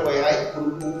 settler kau hai,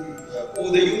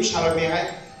 udah yung salam hai.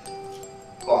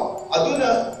 Kau, adu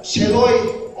na seloi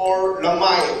or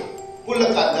lamai.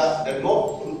 Pulakanda, the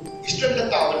North Eastern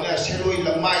Town, Sheloi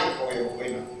Lamai,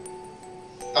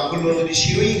 Tapulo, the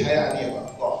Shiri, Hayaniva.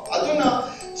 Aduna,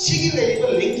 Sigi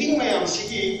label linking my am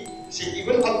Sigi,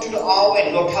 even up to the hour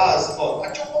and Lotas, or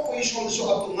a chop of wish from the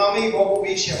shop to Nami, Bobo,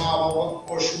 Shema,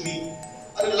 or Shumi.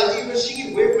 And the even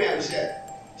Sigi wave man said,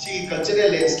 Sigi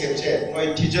cultural landscape said,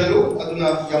 no Tijalu,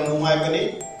 Aduna, Yamumai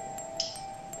Bani.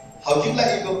 How do you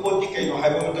like a political, you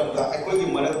have a I call you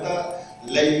Marata,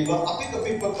 Labor,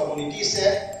 Apika community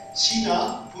said,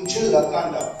 Sina, Punchil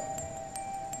Lakanda.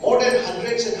 More than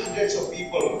hundreds and hundreds of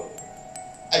people.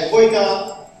 I call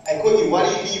you Wari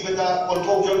Livada,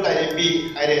 Control Jum like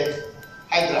B, I read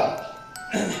Hydra.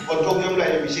 Control Jum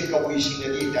like Bishika wishing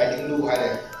a deed, I didn't know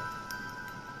how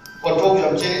Control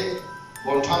Jum J,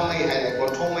 Bontang may had it,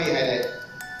 Bontong may had it,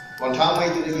 Bontang may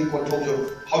did the Control Jum.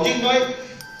 How did you know it?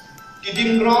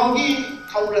 Tiding groundy,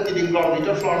 Kamra Tiding ground,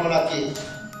 little Flormalaki.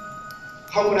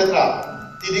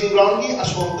 Kamrata, Tiding groundy,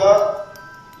 Asonda.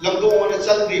 Lamdo on a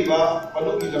Chandriba,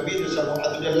 Panuki the business of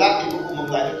the Laki Bukum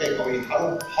like to take away.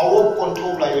 How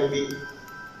control like be?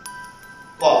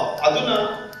 Well,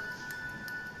 Aduna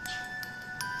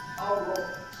how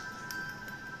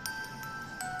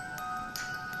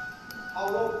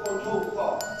control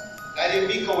like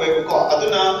be away.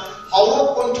 Aduna,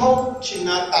 how control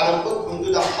China Tarambo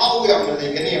Kundu the how we are like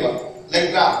a neighbor.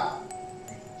 Like that.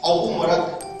 How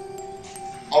Marak,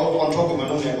 how control the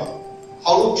Manu neighbor.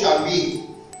 How shall we?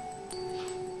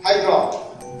 Hydra.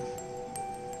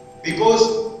 Because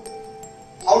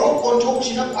our control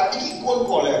China party con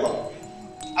call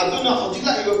Aduna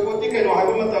Hotila Evotica no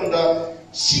Havamatanda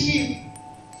see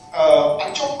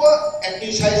a chopper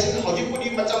exercising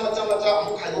Hojipudi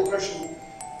Matamata Hydrocracy.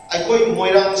 I call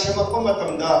Moira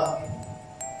Semacomatamda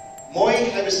Moi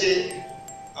have a say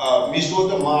Miso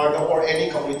the Marda or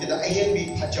any community that I can be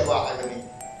Pachava Agani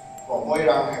or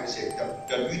Moira have said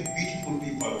the beautiful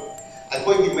people. I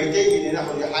go with my day in a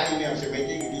high name, so my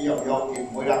day in the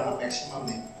Moirang maximum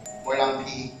name. Moirang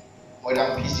P,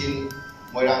 Moirang Pisin,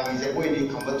 Moirang is a way to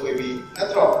come to be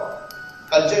natural.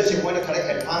 Culture is one of the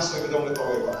advanced of the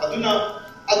Tower. Aduna,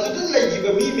 like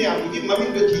give me, I give Mammy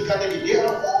the tea candy. They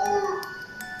are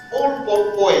all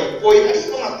boy, I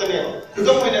even after them. You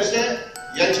don't want to say,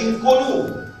 Yachin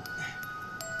Konu.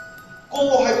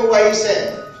 Ko have a way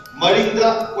said,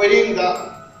 Marinda,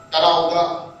 Weddinga,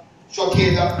 Tarauda.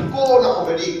 Shokeda, go now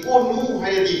already, go no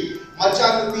already.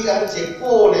 Machanupi and say,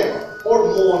 go never,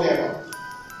 or more never.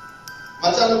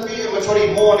 Machanupi and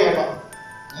sorry, more never.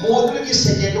 More than is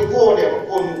second to go never,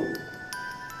 go no.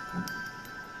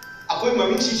 Ako yung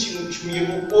maming si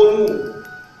mo, go no.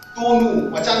 Tonu,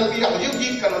 Machanupi, ako yung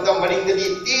di ka na damaring na di,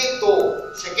 to.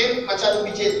 Second,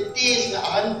 Machanupi siya, tis na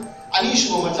ahan, anis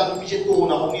mo, Machanupi siya, to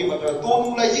na kung iba.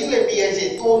 Tonu lang siya, lepihan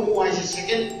siya, tonu ay siya,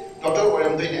 second, Dr.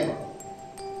 Oram doy never.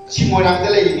 Si Moirang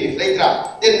the lady, like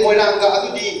that. Then Moiranga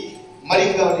Adudi,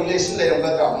 Maringa relation later,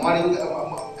 Maringa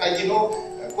Kajino,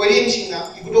 Korean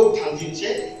China, you go Tanjin,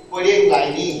 Korean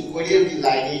Lini, Korean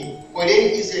Lini.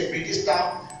 Korean is a British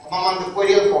town, among the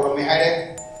Korean forum, I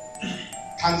had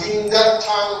Tanjin that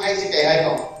town Isaac I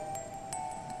know.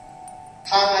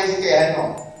 Town Isaac I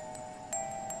know.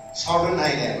 Southern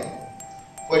I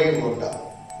Korean Roda.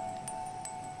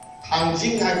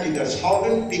 Tanjin had the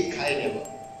southern big Kaideva.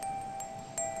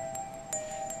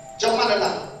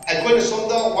 Jamanana, I go to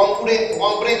Sonda, one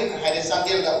brain had a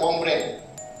Sandia that one brain.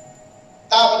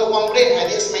 Top of the one brain had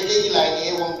this my daily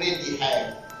line, one brain he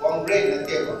had, one brain the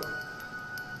table.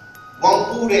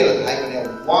 One poo rail, I know,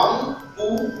 one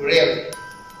poo rail.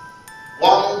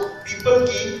 One people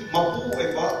keep Mapu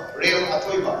Eva, rail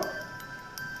Atoiva.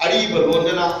 Ariba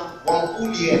Londana, one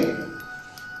Pulien.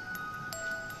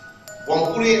 One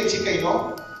Pulien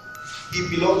Chicano, he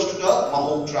belongs to the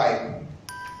Maho tribe.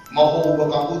 Maho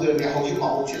Bakamu the Mahoji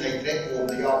Maho Chilake or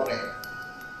the Yardre.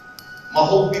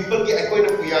 Maho people get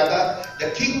acquainted with Puyada, the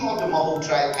king of the Maho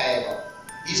tribe, however.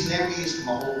 His name is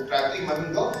Maho tribe,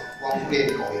 Mamingo, one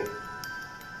great boy.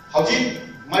 Hojit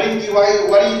Maringi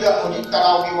Warida, Hojit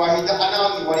Tarawi Wahida,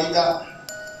 Anami Warida.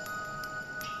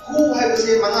 Who have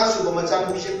say Manasu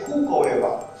Machan Bishop, who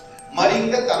however?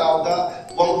 Maringa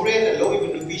Tarauda, one great low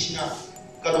even the Vishna,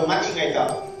 Kadomati,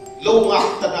 low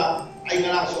Mahtana,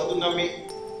 Aina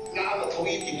Sodunami. Now, the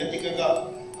Toy Tinga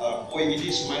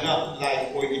Poigis Mana,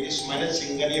 like Poigis Mana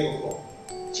Singani,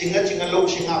 Chinga low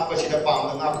Shinga, Pasida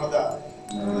Pam, the Nakada.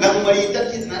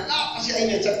 Lammarita is not in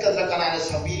a Chakatana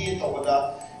Sabiri,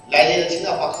 Tawada, Lady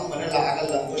China Pakam Manila,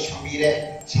 Lango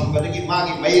Shamire, somebody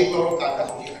Magi May Korokata,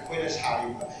 Aquarius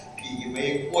Harry, Piggy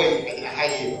May Koi, and a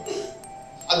high.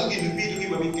 I do give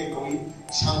you a big Koi,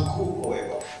 Sanku,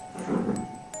 however.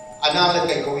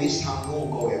 Another Koi,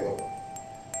 Sanku, however.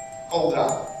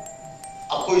 Cobra.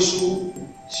 akoisu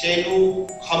senu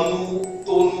khamnu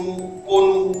tonu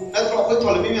konu natro akoi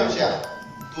tholmi mi amsia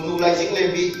tonu lai jing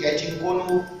lebi yaching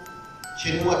konu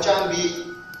senu achambi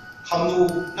khamnu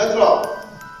natro.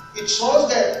 It shows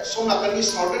that so nakani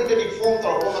southern the reform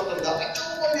tarbo matanda achu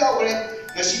yaure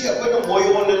ngasi akoi no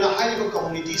moyon na hai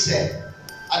community se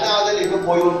another level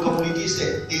moyon community se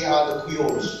they are the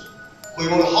kuyos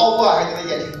kuyol how ba hai na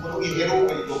yaching konu ki hero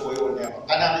ko to koyon ne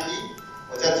kana ni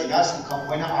oja jina sim kham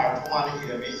koina ar thoma ni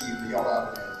irame I yaura.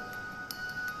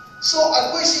 So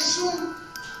akoi soon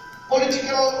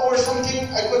political or something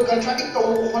akoi contradict to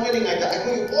honoring I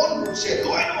akoi own group say no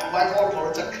I know by all for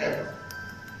a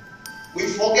we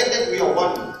forget that we are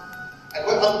one.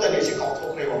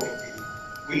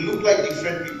 We look like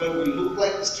different people, we look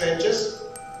like strangers,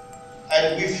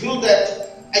 and we feel that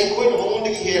same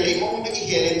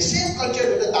culture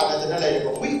with the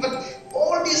Tana. But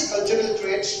all these cultural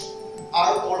traits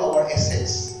are all our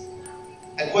assets.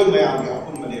 And how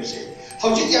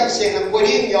did you say that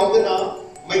Korean Yawdana,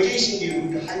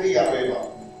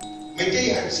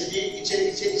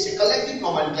 it's a collective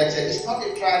nomenclature, it's not a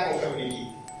tribe or community.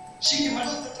 She can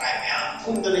manage the tribe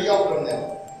from the Yawdam now.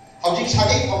 How did you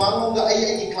say among the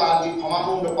Ayaki clan,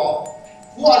 among the pop?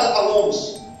 Who are the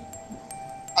alums?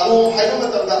 Along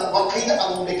Hydromatanda, what kind of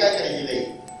alum they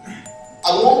can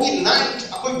along in night,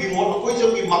 I could be more of a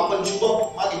Mapan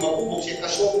Chuba, Madimapu,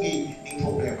 Kasongi,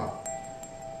 Ningthouja.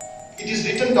 It is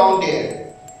written down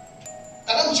there.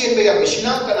 Kanam Chenbea,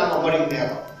 Shinam Kanama Marin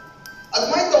never. At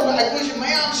my time, I wish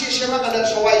my arm says Shama and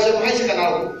Sawaiza,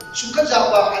 Haizakanal,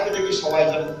 Sukazapa, I could be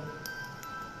Sawaiza,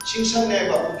 Simpson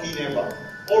never, Cookie never,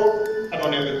 or I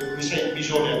don't ever, we say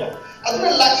Bijo never. I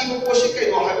don't like even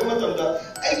Koshika or Hagamatanda.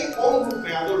 I get all group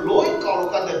me under low in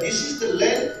Karuka, this is the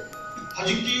land.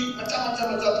 Hajiki, Mata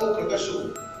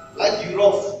Krakasu, like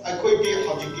Europe, I could be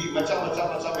Hajiki, Mata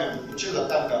and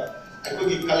Puchilatanga. I could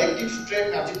give collective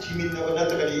strength after team in the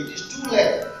it is too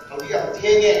late. We are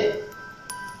taking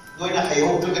going a high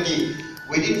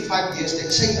within 5 years, they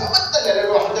say, I'm not the letter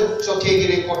of the so take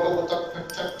it for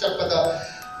Chapada.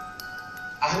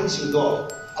 I'm single,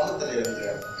 I'm not the letter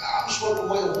there. I'm sure to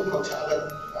my own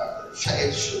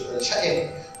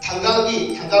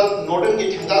Tangal, Northern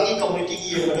Tangali community,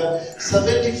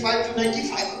 75 to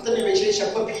 95 of the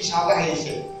relation of peace.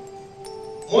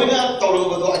 Moina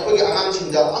Torogo, I put your hands in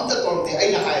the undertone, the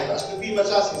Aina High, as to be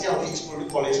Mazas in the school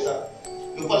college.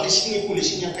 You put listening to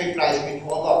listening and pay price with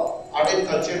all art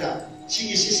culture.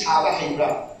 She is Hava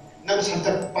Hibra, Nam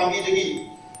Santa Pamidi,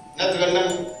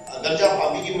 Natagalan, Gaja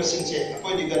Pamigi Masinche,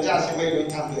 according to Gaja, way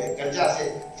with Tambu, Gaja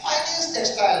said, finance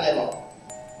textile level.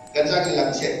 Gaja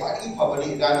Lancha, Paki,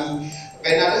 Pabali, Rani,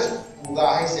 Benares,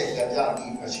 Uga, said Gaja,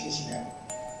 machines now.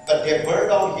 But they burned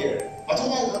down here. But I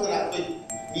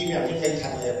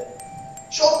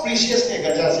so precious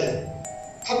Gaja said.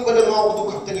 But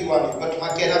my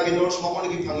Kera Binors,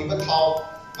 Mamaki Pangi, but how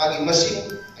Magi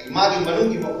Machine, Magi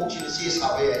Manungi Mapuchi,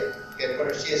 Sabe, get for a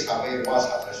Sabe was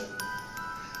after.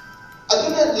 I do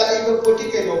not like a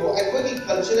particular, I could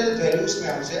cultural values,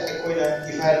 ma'am, say I could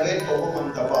evaluate the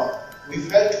woman Daba. We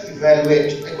felt to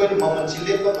evaluate. I could Maman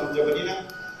Chilepa of Jabadina.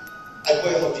 I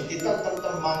could have to get up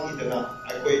Mangidana. I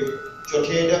could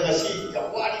Joteda Nasi,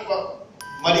 Yawadi,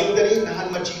 Marindari,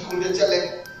 Nahanmachi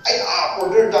Kule. I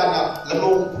order Dana,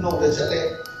 Lano, no, the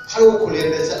Zale, how could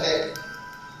the Zale?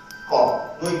 Oh,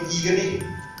 no, eagerly.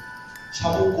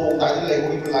 Samuko, Dile,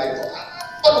 we like,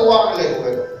 but one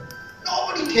level.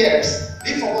 Nobody cares.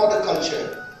 Live about the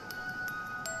culture.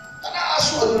 And I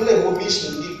saw the level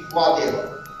mission,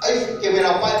 whatever. I gave it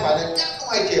up by the no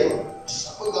idea.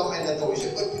 Some government that always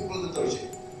good people that always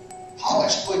how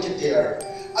exploited they are.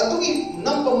 I do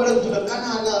number one to the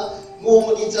Canada.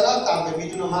 More than Zara, we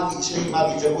do not market,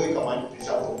 Magi Jaway command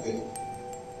result.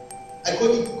 I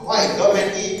could quite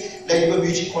government labor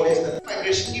music college. My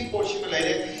recently possible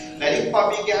letting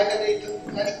public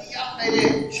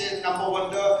number one,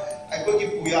 I could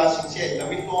give Puya Since, the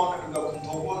Midon and the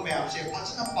Kuntopon, may I say,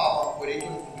 what's the power for it to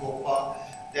Kutopa,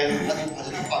 then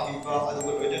Hazana Papipa, other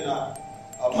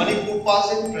Manipur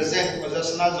past present was a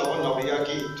snaz of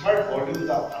Naviaki, third volume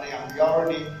that I am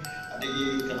already the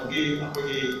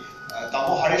Kanogi.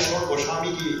 Tamo Harishor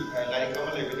Goswami ki like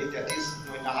that is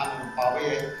Nahan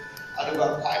Pave. I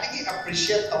will quite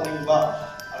appreciate Tamimba.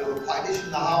 I will quite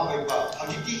Naha Weba.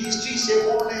 Hajiti history say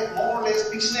more or less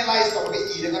fictionalized of the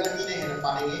Iragan and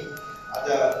Panini.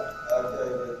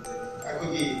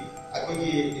 I could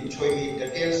enjoy the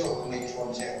details of the next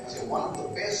one. Say one of the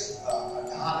best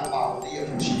Nahan Pave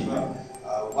of Shiva,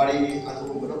 Wari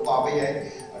Adu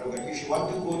Pave. If you want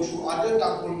to go to other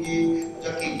Takulgi,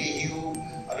 Jaki,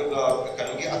 aduga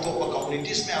kanogi atopa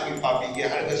communities me ami papi ge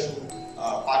hargasu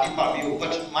party,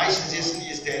 but my suggestion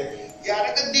is that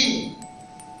Yaragadi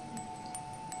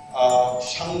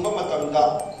Sangba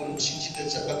Matamda, Kun Shinchita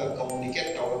Chaka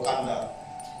communicate our Kanda,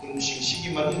 Kun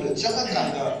Shinshiki Manu,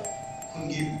 Chakanda,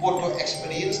 Kungi Poto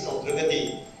experience of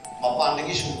Dragadi,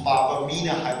 Mapandaki Sumpava,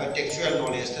 Mina, have textual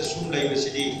knowledge, the Sum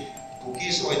University,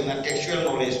 Cookies or in textual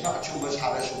knowledge, not too much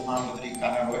Hara Suman, the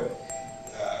Kanaway.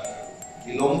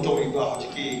 Belong to Iba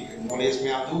Hojiki, knowledge may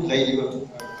have to lay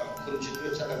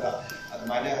Kunchit Chaka, at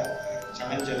Mana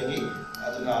Chaman Janagi,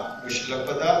 Aduna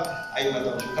Vishlapada, I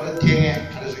Madam Sukara Ting,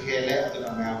 Hadasukele,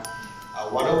 Aduna Mam.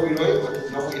 What are we doing?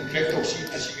 But no, in fact, of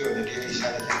see as you on the daily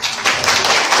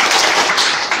side.